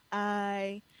cat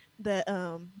eye,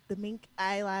 the mink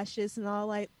eyelashes and all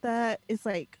that. It's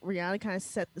Rihanna kind of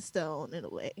set the stone in a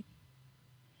way.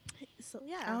 So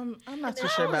yeah, I'm not too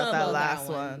sure about that last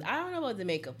one. I don't know about the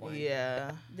makeup one.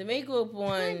 Yeah, the makeup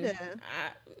one.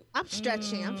 I'm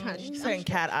stretching. I'm trying to. Saying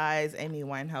cat eyes. Amy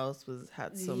Winehouse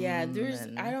had some. Yeah,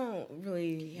 I don't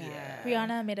really. Yeah.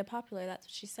 Rihanna made it popular. That's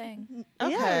what she's saying.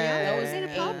 Okay, yeah, Rihanna made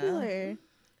it popular.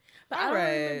 But I don't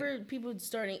remember people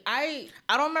starting. I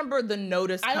don't remember the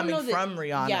notice coming from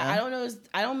Rihanna. Yeah, I don't know.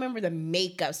 I don't remember the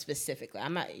makeup specifically.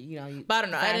 I'm not. But I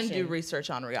don't know. Fashion. I didn't do research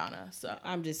on Rihanna, so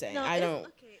I'm just saying. No, I don't.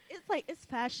 Okay. It's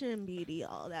fashion and beauty,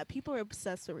 all that. People are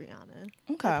obsessed with Rihanna.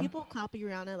 Okay. People copy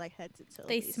Rihanna head to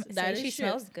toe. She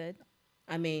smells good.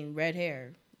 I mean, red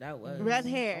hair. That was red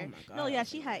hair. Oh my God. No, yeah,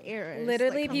 she had eras.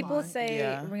 Literally, people say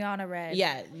Rihanna red.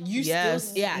 Yeah,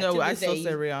 I still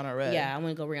say Rihanna red. Yeah, I'm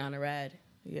gonna go Rihanna red.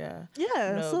 Yeah.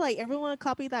 Yeah. No. So everyone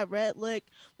copied that red look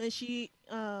when she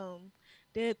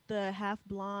did the half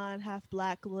blonde, half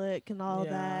black look and all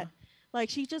that.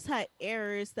 She just had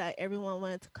errors that everyone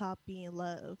wanted to copy and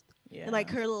loved. Yeah. And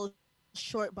her little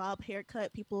short bob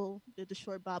haircut, people did the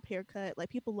short bob haircut.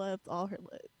 People loved all her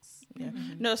looks. Yeah.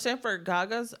 No, same for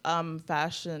Gaga's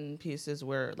fashion pieces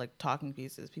were talking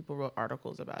pieces. People wrote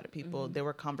articles about it. They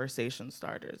were conversation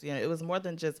starters. It was more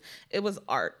than just, it was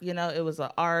art. It was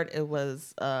an art. It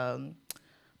was,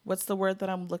 what's the word that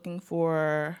I'm looking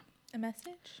for? A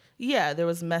message? Yeah, there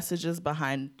was messages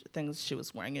behind things she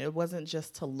was wearing. It wasn't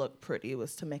just to look pretty. It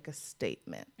was to make a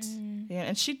statement. Yeah,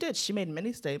 and she did. She made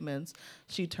many statements.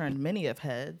 She turned many of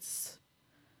heads.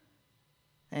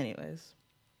 Anyways.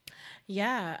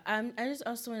 Yeah, I just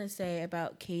also want to say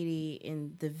about Katy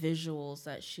and the visuals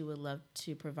that she would love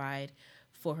to provide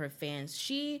for her fans.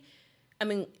 She,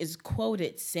 is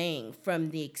quoted saying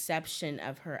from the exception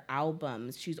of her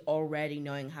albums, she's already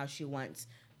knowing how she wants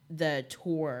the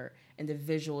tour and the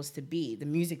visuals to be, the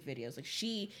music videos.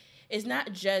 She is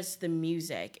not just the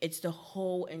music, it's the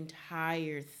whole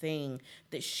entire thing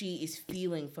that she is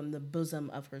feeling from the bosom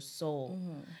of her soul.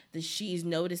 That she's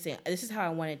noticing, this is how I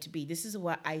want it to be. This is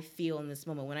what I feel in this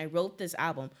moment. When I wrote this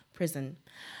album,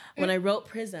 when I wrote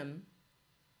Prism,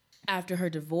 after her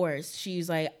divorce, she's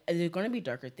like, there's going to be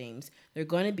darker themes. There are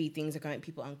going to be things that are going to make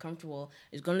people uncomfortable.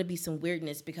 There's going to be some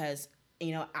weirdness because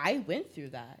I went through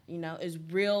that. It's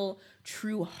real,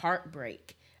 true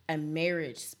heartbreak. A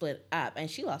marriage split up, and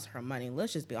she lost her money.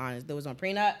 Let's just be honest. There was no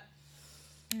prenup.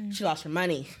 She lost her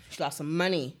money. She lost some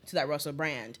money to that Russell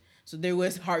brand. So there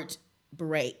was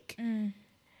heartbreak. And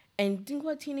think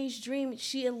about Teenage Dream.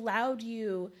 She allowed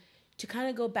you to kind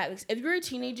of go back. Like, if you're a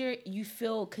teenager, you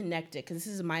feel connected because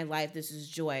this is my life, this is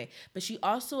joy. But she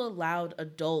also allowed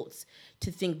adults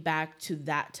to think back to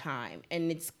that time,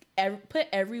 and it's put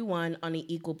everyone on an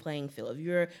equal playing field. If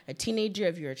you're a teenager,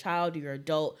 if you're a child, you're an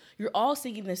adult, you're all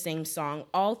singing the same song,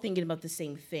 all thinking about the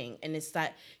same thing. And it's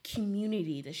that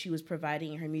community that she was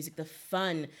providing in her music, the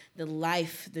fun, the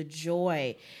life, the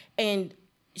joy. And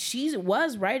she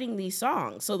was writing these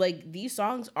songs. So, like, these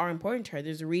songs are important to her.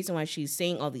 There's a reason why she's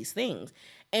saying all these things.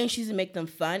 And she's to make them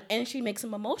fun, and she makes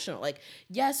them emotional. Like,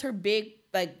 yes, her big,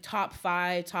 like, top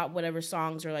 5, top whatever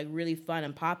songs are, like, really fun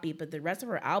and poppy, but the rest of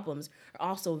her albums are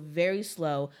also very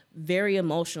slow, very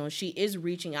emotional. She is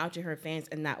reaching out to her fans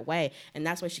in that way, and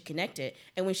that's why she connected.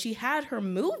 And when she had her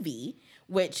movie,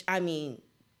 which, I mean,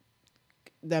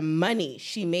 the money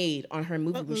she made on her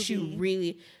movie, she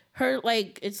really... Her,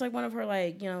 like, it's like one of her,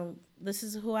 like, you know, this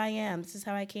is who I am. This is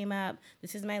how I came up.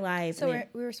 This is my life. So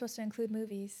we were supposed to include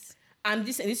movies. I'm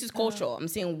just saying, this is cultural. I'm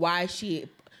saying why she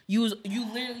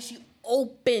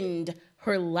opened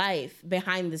her life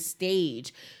behind the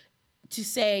stage to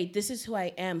say, this is who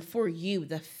I am for you,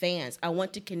 the fans. I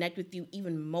want to connect with you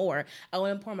even more. I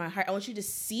want to pour my heart. I want you to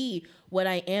see what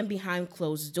I am behind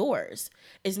closed doors.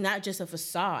 It's not just a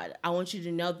facade. I want you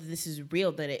to know that this is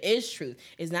real, that it is truth.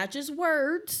 It's not just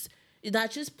words. It's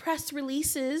not just press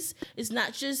releases. It's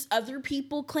not just other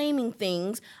people claiming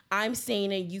things. I'm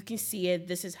saying it. You can see it.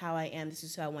 This is how I am. This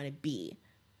is who I want to be.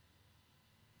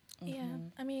 Yeah,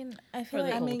 I mean, I feel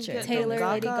like Taylor,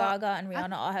 Lady Gaga, and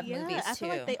Rihanna all have movies too. I feel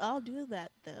like they all do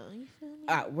that though. You feel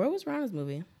me? Where was Rihanna's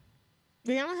movie?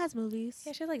 Rihanna has movies.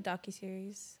 Yeah, she has like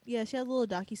docuseries. Yeah, she has little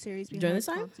docuseries during this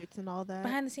time, concerts and all that.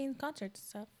 Behind the scenes concerts and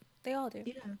stuff. They all do.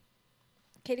 Yeah.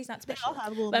 Katie's not special.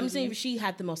 But I'm saying she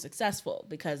had the most successful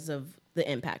because of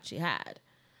the impact she had,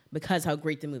 because how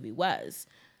great the movie was.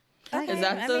 Okay. Is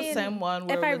that the same one?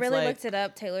 Where if I really looked it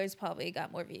up, Taylor's probably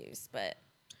got more views, but.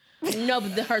 No,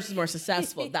 but hers is more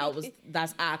successful.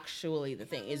 That's actually the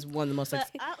thing. Is one of the most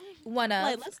one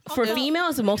of for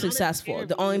females the most successful.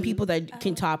 The only people that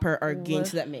can top her are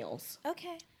against that males.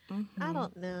 Okay. Mm-hmm. I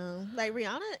don't know. Like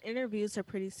Rihanna interviews are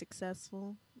pretty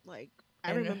successful. Like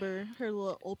I remember her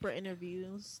little Oprah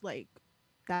interviews. Like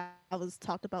that was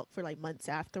talked about for like months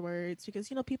afterwards because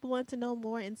people wanted to know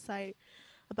more insight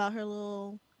about her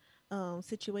little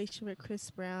situation with Chris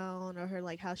Brown or her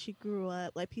like how she grew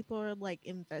up. Like people are like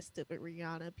invested with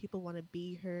Rihanna. People want to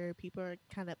be her. People are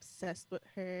kind of obsessed with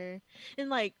her, and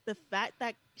like the fact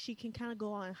that she can kind of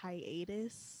go on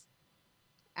hiatus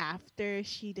after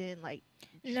she didn't like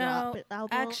drop an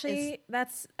album. Actually,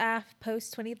 that's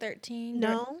post 2013.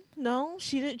 No,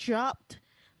 she didn't drop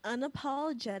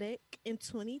Unapologetic in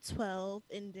 2012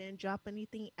 and didn't drop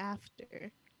anything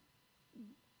after.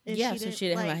 And so she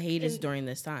didn't have a hiatus during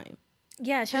this time.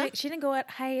 Yeah, she didn't go at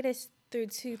hiatus through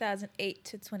 2008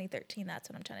 to 2013. That's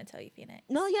what I'm trying to tell you, Phoenix.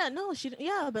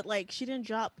 But like she didn't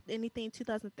drop anything in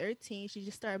 2013. She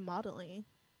just started modeling.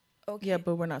 Okay. Yeah,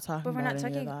 but we're not talking about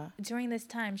any of that. During this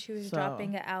time, she was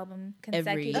dropping an album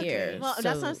consecutively. Every year. Okay. Well,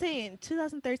 that's what I'm saying.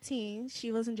 2013,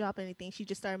 she wasn't dropping anything. She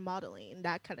just started modeling, and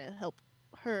that kind of helped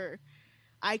her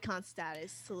icon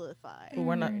status solidify. But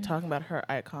we're not talking about her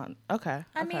icon. Okay.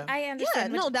 I mean, I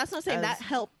understand. Yeah, that's what I'm saying. That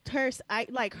helped her.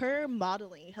 Her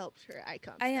modeling helped her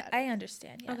icon status. I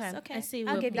understand. Yes. Okay. I see.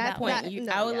 I'll give you that point.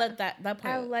 I would let that point.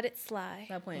 I will let it slide.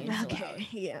 That point. Okay.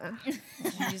 Yeah. You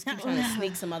just keep trying to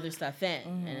sneak some other stuff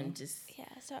in, and just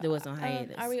So there was no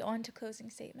hiatus. Are we on to closing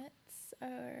statements?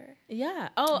 Or yeah.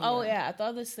 Oh yeah. I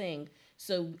thought this thing.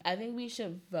 So I think we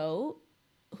should vote.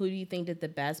 Who do you think did the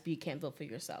best? But you can't vote for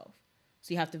yourself.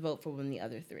 So you have to vote for one of the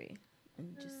other three.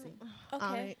 And just see. Okay.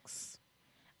 Onyx.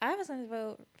 I was going to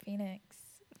vote Phoenix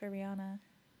for Rihanna.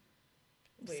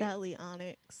 Sadly,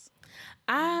 Onyx.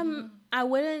 I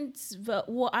wouldn't vote.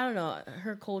 Well, I don't know.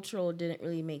 Her cultural didn't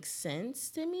really make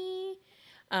sense to me.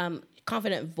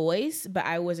 Confident voice, but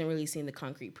I wasn't really seeing the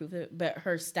concrete proof of it. But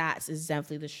her stats is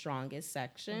definitely the strongest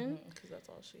section. Because that's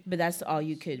all she. But that's all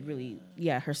you could really.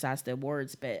 Yeah, her stats, the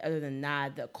words. But other than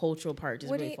that, the cultural part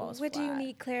just really falls flat. What do you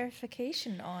need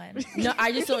clarification on? No,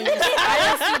 I just don't.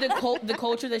 I don't see the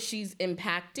culture that she's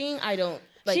impacting. I don't.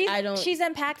 She's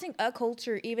impacting a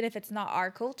culture, even if it's not our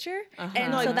culture,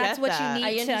 and No, so that's what that. you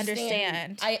need to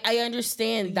understand. I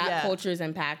understand that culture is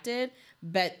impacted,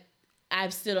 but I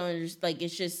still don't understand. Like,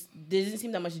 it's just doesn't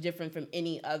seem that much different from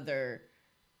any other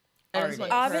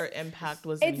her impact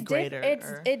was greater.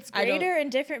 It's greater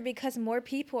and different because more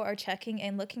people are checking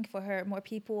and looking for her. More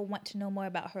people want to know more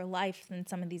about her life than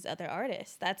some of these other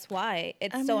artists. That's why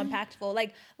it's so impactful.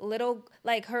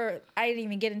 Like her, I didn't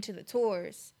even get into the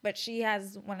tours, but she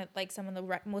has one of some of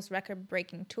the most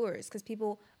record-breaking tours because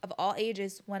people of all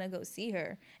ages want to go see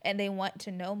her and they want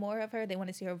to know more of her. They want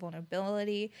to see her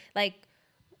vulnerability. Like,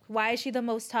 why is she the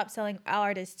most top-selling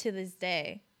artist to this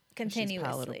day continuously? She's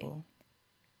palatable.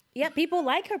 Yeah, people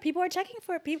like her. People are checking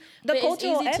for her. It's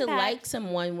easy to like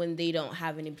someone when they don't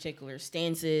have any particular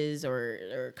stances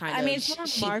or kind of. I mean,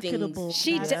 she's marketable.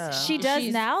 She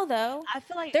does now, though. I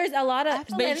feel like there's a lot of,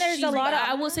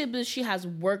 I will say, but she has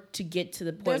work to get to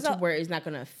the point to where it's not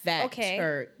going to affect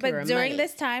her. But during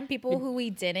this time, people who we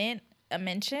didn't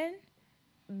mention,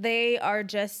 they are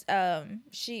just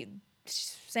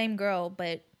same girl,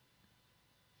 but.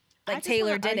 Like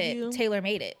Taylor did it. Taylor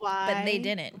made it. But they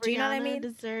didn't. Do you know what I mean?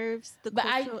 Deserves the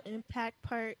cultural impact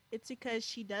part. It's because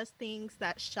she does things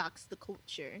that shocks the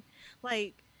culture.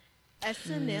 Like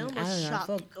SNL was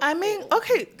shocked. I mean,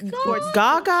 okay,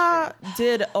 Gaga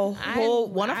did a whole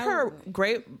one of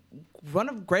great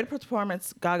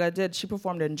performance Gaga did. She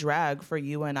performed in drag for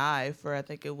You and I for I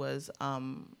think it was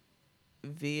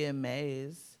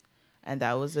VMAs. And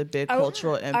that was a big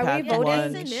cultural impact.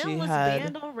 SNL was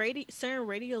banned on certain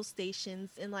radio stations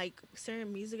and like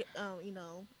certain music,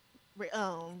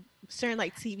 certain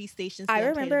like TV stations. I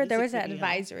remember there was an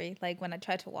advisory, like when I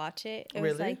tried to watch it, it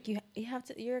was like you have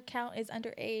to, your account is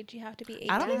underage. You have to be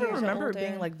 18 I don't even remember it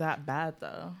being like that bad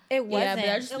though. It wasn't. Yeah, but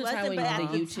that's just the time when the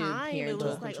YouTube time, here it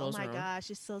was like, oh my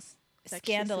gosh, it's so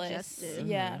scandalous.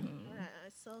 Yeah.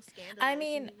 So scandalous. I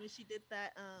mean, when she did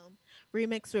that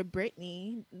remix with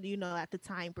Britney, at the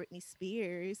time Britney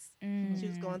Spears, she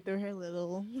was going through her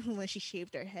little when she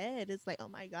shaved her head. It's like, oh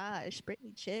my gosh,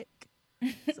 Britney chick.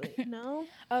 So,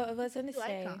 Oh, I was gonna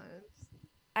say. Icons.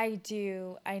 I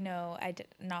do. I know. I did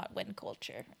not win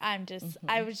culture. I'm just.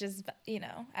 I was just. I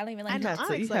don't even like. You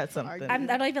had something. I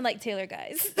don't even like Taylor,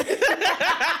 guys.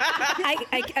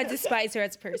 I despise her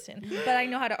as a person, but I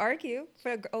know how to argue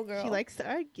for a old girl. She likes to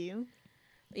argue.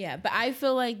 Yeah, but I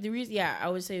feel like the reason. Yeah, I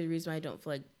would say the reason why I don't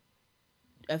feel like.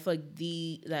 I feel like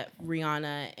that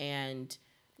Rihanna and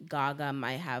Gaga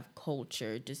might have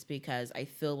culture just because I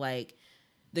feel like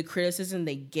the criticism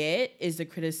they get is the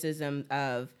criticism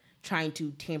of trying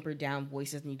to tamper down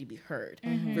voices need to be heard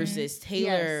versus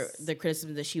Taylor, the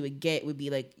criticism that she would get would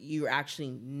be like, you're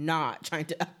actually not trying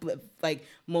to uplift like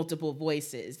multiple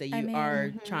voices that you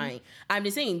are trying. I'm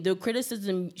just saying the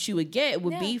criticism she would get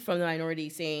would be from the minority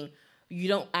saying, you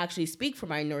don't actually speak for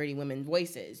minority women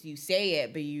voices. You say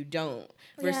it, but you don't.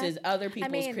 Versus other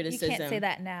people's criticism. You can't say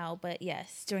that now, but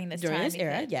yes, during this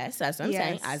era, yes, that's what I'm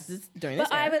saying. During this era.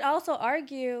 But I would also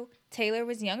argue Taylor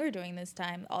was younger during this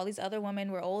time. All these other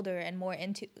women were older and more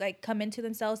come into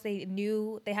themselves. They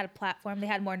knew they had a platform. They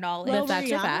had more knowledge. Well,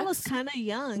 Rihanna was kind of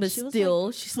young. But she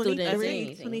didn't say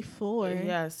anything. 24.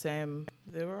 Yeah, same.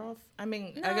 They were all. I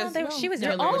mean, no, I guess she was.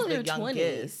 They're all in their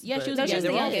 20s. Yeah, she was. They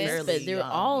were all youngest, but they were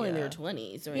all in their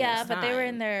 20s. Yeah, but they were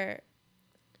in their.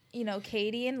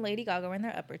 Katie and Lady Gaga were in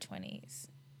their upper 20s.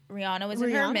 Rihanna was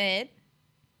in her mid.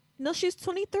 No, she's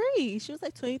 23. She was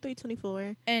like 23,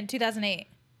 24. In 2008.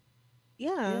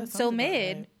 Yeah. So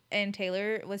mid, right. And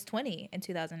Taylor was 20 in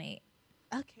 2008.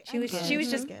 Okay. She was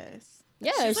just.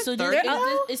 Yeah, it still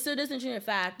doesn't change the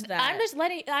fact that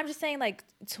I'm just saying like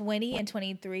 20 and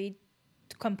 23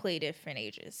 completely different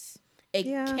ages. It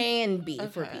can be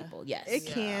for people, yes. It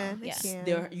can. Yes. It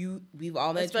can. We've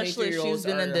all met especially she's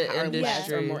been in the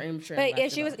industry. More immature.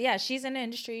 But she's in the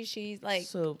industry. She's like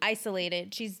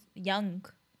isolated. She's young.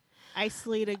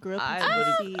 Isolated, grew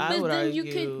up in I would argue.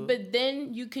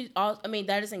 You could also, I mean,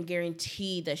 that doesn't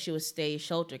guarantee that she would stay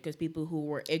sheltered because people who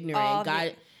were ignorant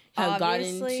have gotten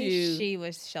into. She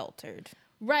was sheltered.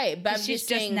 Right, but I'm she's just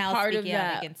saying now part of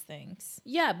that against things.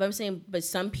 Yeah, but I'm saying, but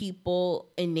some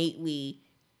people innately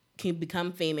can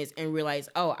become famous and realize,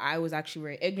 oh, I was actually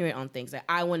very ignorant on things. Like,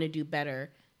 I want to do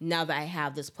better now that I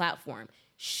have this platform.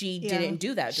 She didn't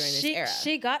do that during this era.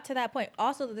 She got to that point.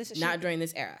 Also, during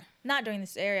this era. Not during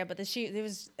this era, but it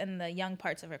was in the young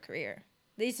parts of her career.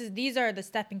 These are the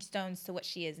stepping stones to what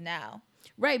she is now.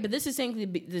 Right, but this is saying,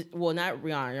 not Rihanna.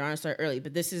 Rihanna started early,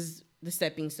 but this is the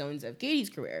stepping stones of Katie's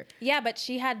career. Yeah, but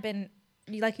she had been,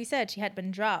 like you said, she had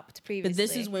been dropped previously. But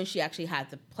this is when she actually had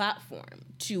the platform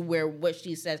to where what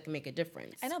she says can make a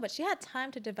difference. I know, but she had time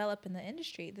to develop in the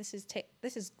industry. This is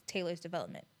Taylor's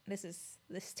development. This is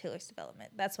Taylor's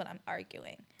development. That's what I'm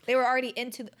arguing. They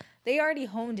already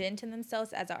honed into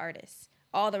themselves as an artist.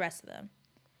 All the rest of them.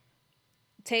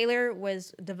 Taylor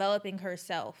was developing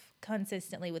herself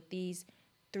consistently with these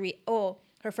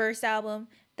her first album,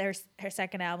 her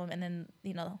second album, and then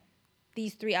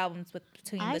these 3 albums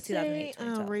between the 2008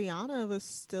 and 2012. Rihanna was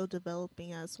still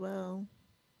developing as well.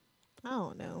 I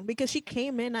don't know, because she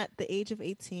came in at the age of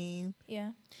 18.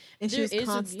 Yeah. And she was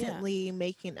constantly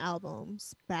making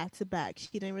albums back to back. She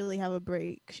didn't really have a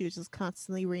break. She was just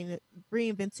constantly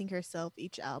reinventing herself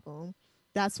each album.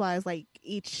 That's why it's like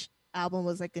each album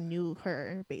was like a new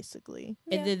her, basically.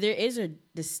 Yeah. And there is a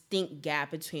distinct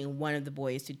gap between One of the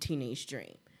Boys to Teenage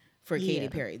Dream for Katy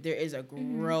Perry. There is a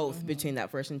growth between that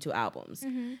first and 2 albums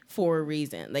for a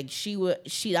reason. Like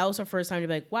that was her first time to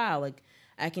be like, wow, like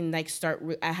I can like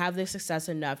I have this success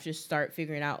enough to start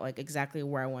figuring out like exactly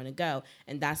where I want to go.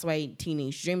 And that's why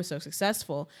Teenage Dream is so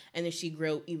successful. And then she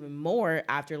grew even more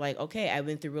after like, okay, I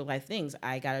went through real life things.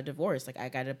 I got a divorce. Like I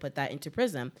got to put that into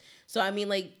prison. So I mean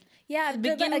like, yeah,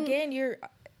 but again,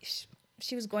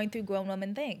 she was going through grown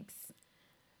woman things.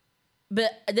 But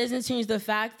it doesn't change the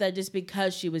fact that just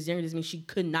because she was younger doesn't mean she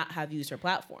could not have used her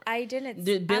platform. I didn't.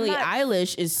 Billie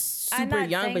Eilish is super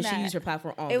young, but she used her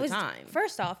platform all the time.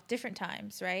 First off, different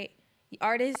times, right?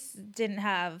 Artists didn't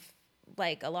have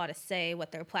like a lot of say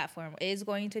what their platform is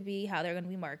going to be, how they're going to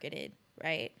be marketed,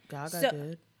 right? Gaga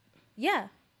did. Yeah,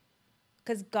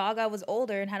 because Gaga was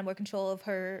older and had more control of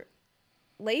her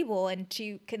label, and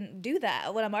she couldn't do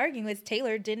that. What I'm arguing is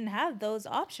Taylor didn't have those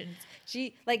options.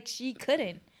 She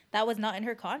couldn't. That was not in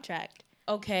her contract.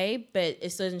 Okay, but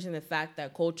it still isn't the fact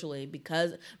that culturally,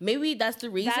 because maybe that's the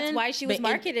reason. That's why she was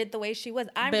marketed the way she was.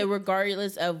 But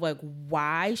regardless of like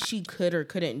why she could or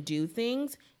couldn't do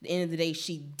things, at the end of the day,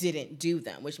 she didn't do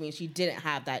them, which means she didn't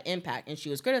have that impact, and she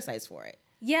was criticized for it.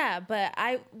 Yeah, but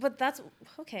that's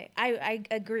okay. I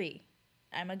agree.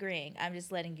 I'm agreeing. I'm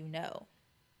just letting you know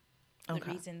the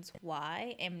reasons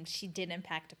why, and she did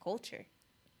impact the culture.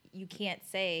 You can't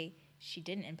say she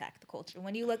didn't impact the culture.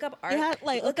 When you look up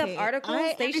articles,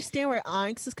 I understand where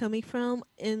Onyx is coming from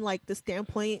in like the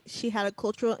standpoint she had a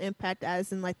cultural impact,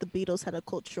 as in like the Beatles had a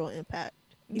cultural impact.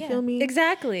 You feel me?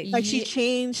 Exactly. Like she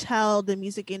changed how the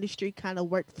music industry kind of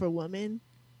worked for women.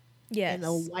 Yes. In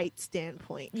a white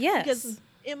standpoint. Yes. Because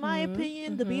in my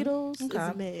opinion, the Beatles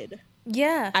is mid.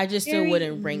 Yeah. I just still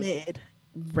wouldn't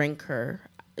rank her.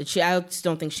 I just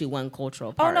don't think she won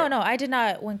cultural part. Oh, no. I did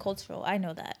not win cultural. I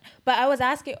know that. But I was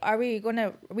asking, are we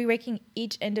ranking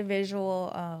each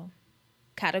individual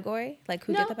category? Like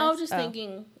who did the best? I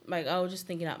was just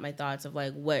thinking out my thoughts of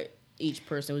like what each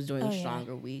person was doing a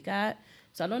stronger week at.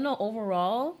 So I don't know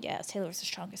overall. Yeah, Taylor was the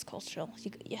strongest cultural.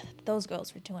 Those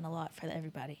girls were doing a lot for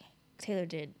everybody. Taylor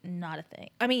did not a thing.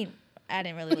 I mean, I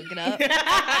didn't really look it up.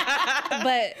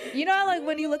 But you know, like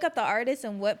when you look up the artist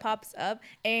and what pops up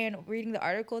and reading the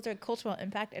articles or cultural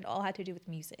impact, it all had to do with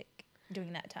music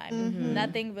during that time. Mm-hmm.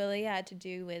 Nothing really had to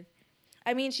do with,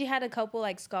 I mean, she had a couple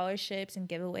like scholarships and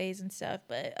giveaways and stuff,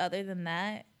 but other than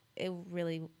that, it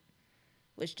really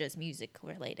was just music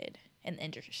related and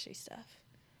industry stuff.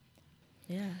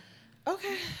 Yeah.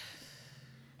 Okay.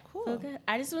 Cool. Okay.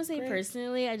 I just want to say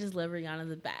personally, I just love Rihanna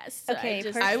the best. So okay,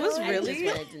 I was really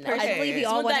personally, we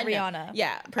all want Rihanna.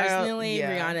 Yeah, personally,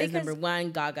 Rihanna is number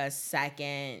 1, Gaga's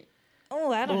second.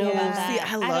 Oh, I don't know about that. See,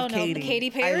 I love Katy.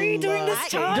 Katy Perry during this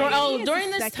time.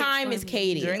 During this time is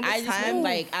Katy. During this time,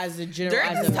 like as a general.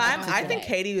 During this time, I think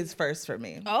Katy was first for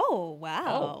me. Oh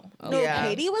wow! No,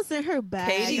 Katy was in her bag.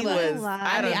 Katy was.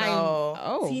 I don't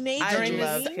know. Teenage Dream. I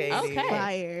love Katy. Okay.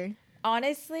 Fire.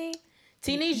 Honestly,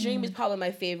 Teenage Dream is probably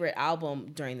my favorite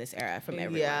album during this era from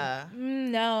everyone. Yeah.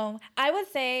 No, I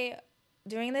would say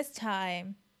during this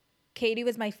time, Katy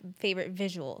was my favorite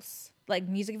visuals. Like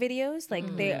music videos,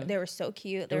 like they were so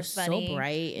cute. They're funny, so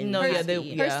bright, and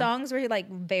her songs were like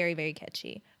very, very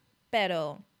catchy.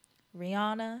 Pero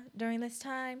Rihanna during this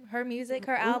time, her music,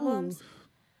 her albums,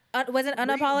 wasn't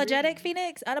Unapologetic,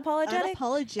 Phoenix?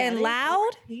 Unapologetic and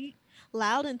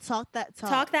Loud and Talk That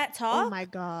Talk. Oh my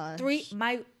god,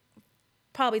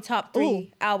 probably top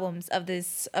 3 albums of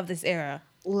this era.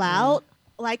 Loud.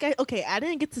 Like I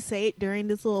didn't get to say it during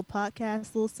this little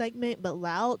segment, but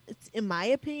Loud, it's, in my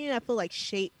opinion, I feel like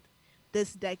shaped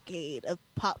this decade of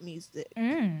pop music.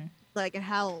 Like and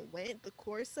how it went, the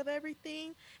course of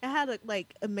everything. It had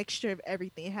a mixture of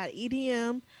everything. It had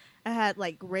EDM, it had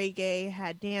like reggae, it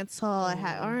had dancehall, it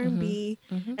had R&B,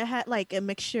 it had like a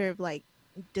mixture of like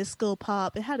disco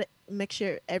pop. It had a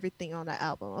mixture of everything on that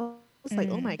album. I was like,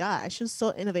 oh my gosh, it was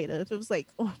so innovative. It was like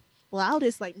Loud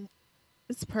is like.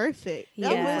 It's perfect.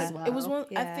 Yeah. It was one.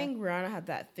 Yeah. I think Rihanna had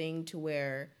that thing to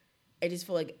where I just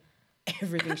feel like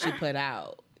everything she put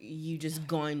out, you just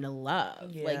going to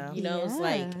love. Yeah. Like, you know, it's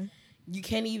like you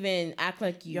can't even act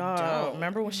like you don't.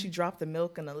 Remember when she dropped the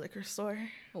milk in the liquor store?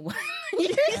 What? Oh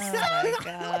my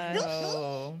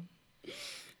god.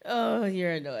 Oh,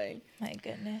 you're annoying. My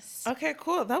goodness. Okay,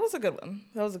 cool. That was a good one.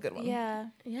 Yeah.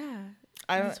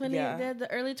 The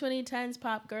early 2010s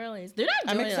pop girlies. They're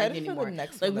not doing I'm excited it like for anymore. the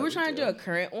next like one we were that trying to do a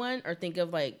current one or think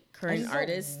of like current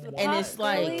artists, and it's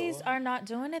like girlies are not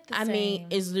doing it the same. I mean,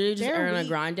 it's literally just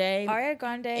Ariana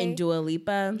Grande and Dua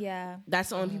Lipa. Yeah, that's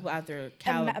the only people out there.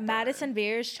 And Madison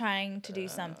Beer's trying to do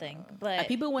something, but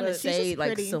people want to say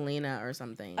like Selena or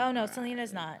something. Oh no,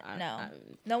 Selena's not.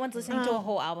 No one's listening to a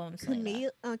whole album. Camila.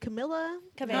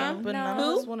 But none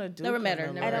of us want to do. Never met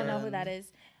her. I don't know who that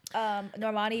is.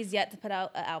 Normani's yet to put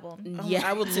out an album. Yeah,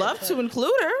 I would love to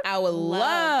include her. I would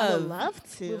love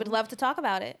to. We would love to talk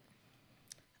about it.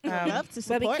 We'd love to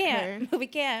support but we can't. her. But we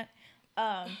can't.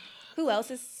 Who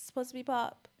else is supposed to be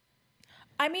pop?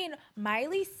 I mean,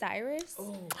 Miley Cyrus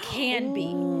can be.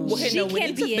 Okay, she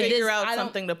can be figure out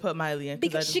something to put Miley in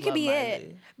because she could be Miley.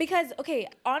 it. Because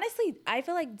honestly, I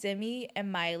feel like Demi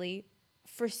and Miley,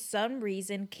 for some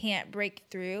reason, can't break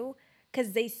through.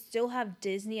 Because they still have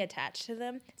Disney attached to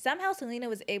them. Somehow Selena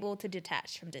was able to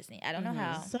detach from Disney. I don't know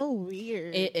how. So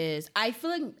weird. It is. I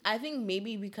think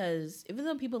maybe because even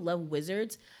though people love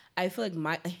Wizards, I feel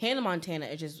like Hannah Montana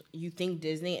is just, you think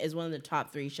Disney is one of the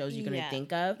top 3 shows you're going to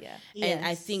think of. Yeah. And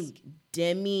I think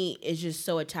Demi is just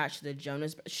so attached to the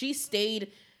Jonas. She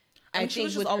stayed... I think she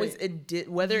was just always even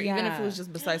if it was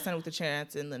just Besides Sunny with a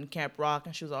Chance and then Camp Rock,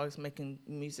 and she was always making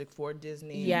music for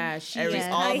Disney. Yeah,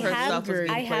 all of her stuff was being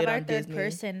I played have our on third Disney.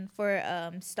 person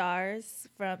for Stars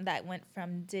that went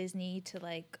from Disney to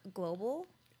like global.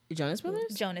 Jonas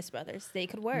Brothers? Jonas Brothers. They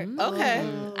could work. Okay.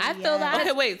 I feel that.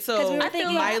 Okay, wait. So we were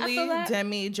thinking- Miley, I feel that.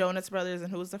 Demi, Jonas Brothers, and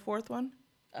who was the fourth one?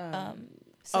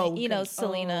 Selena.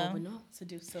 Selena.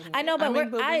 I know, but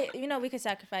I mean, we could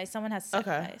sacrifice. Someone has to Okay.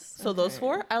 sacrifice. So those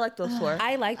 4? I like those 4.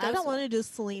 I like those. I don't want to do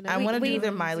Selena. I want to do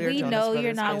either Miley or we Jonas know Brothers.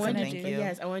 you're not Listen, gonna thank do- you.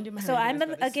 Yes, I want to do my So Jonas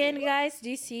Brothers. again, guys, do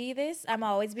you see this? I'm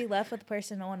always be left with the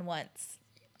person no one wants.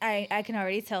 I can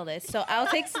already tell this. So I'll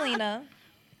take Selena.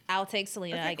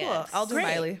 I guess. Cool. I'll do Great.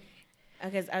 Miley.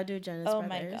 Okay, I'll do Jonas Oh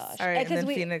Brothers. my gosh. All right, and then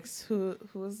we- Phoenix. Who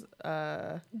was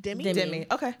Demi. Demi?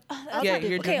 Okay. Yeah,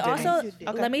 you're Okay, Demi. also,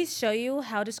 Okay. let me show you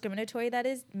how discriminatory that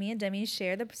is. Me and Demi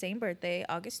share the same birthday,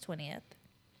 August 20th.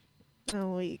 A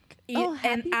week. You-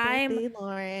 Happy and birthday,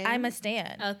 Lauren. I'm a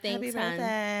stan. Oh, thanks, Happy hon. birthday.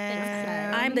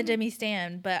 Thanks, hon. I'm the Demi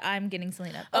stan, but I'm getting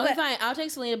Selena. Okay, fine. I'll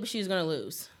take Selena, but she's gonna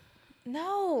lose.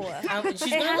 No. She's It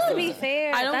gonna has to lose. be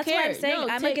fair. I don't That's care. what I'm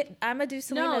saying. No, I'm gonna do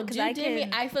Selena No, because do I Demi.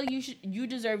 can. I feel you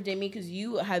deserve Demi because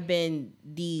you have been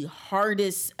the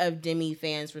hardest of Demi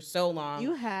fans for so long.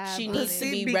 You have. She But needs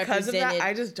to be because of represented. that,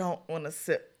 I just don't want to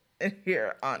sit and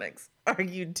hear Onyx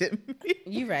argue Demi.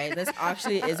 You're right. That's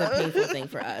actually is a painful thing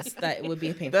for us. That would be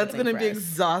a painful. That's thing gonna for be us.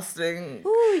 exhausting. Ooh,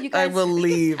 you I guys.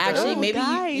 believe. Actually, Oh, maybe.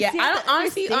 guys, Yeah, you I have don't. to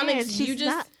Honestly, understand, Onyx, she's you just.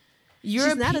 not-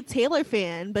 She's not a Taylor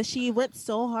fan, but she went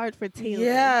so hard for Taylor.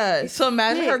 Yeah. So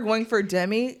imagine her going for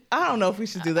Demi. I don't know if we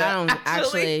should do that. I don't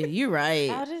actually. You're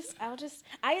right. I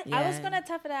was gonna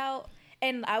tough it out,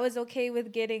 and I was okay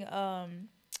with getting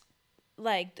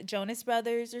like the Jonas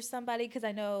Brothers or somebody because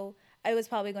I know I was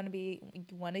probably gonna be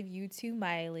one of you two,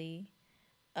 Miley,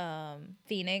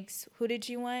 Phoenix. Who did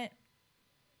you want?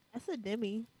 I said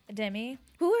Demi. Demi.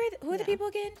 Who are the people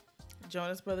again?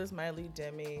 Jonas Brothers, Miley,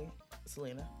 Demi,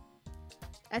 Selena.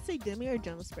 I'd say Demi or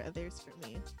Jonas Brothers for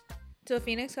me. So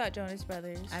Phoenix got Jonas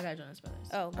Brothers. I got Jonas Brothers.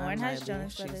 Oh, Lauren I'm has Miley,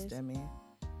 Jonas she's Brothers. Demi.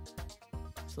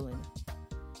 Selena.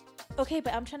 Okay,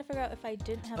 but I'm trying to figure out if I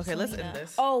didn't have Okay, Selena. let's end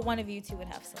this. Oh, one of you two would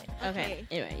have Selena. Okay.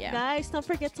 Anyway, yeah. Guys, don't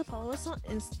forget to follow us on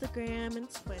Instagram and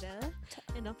Twitter.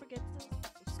 And don't forget to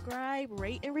subscribe,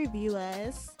 rate, and review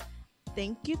us.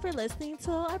 Thank you for listening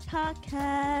to our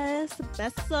podcast.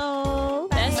 Beso.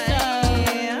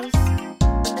 Besos.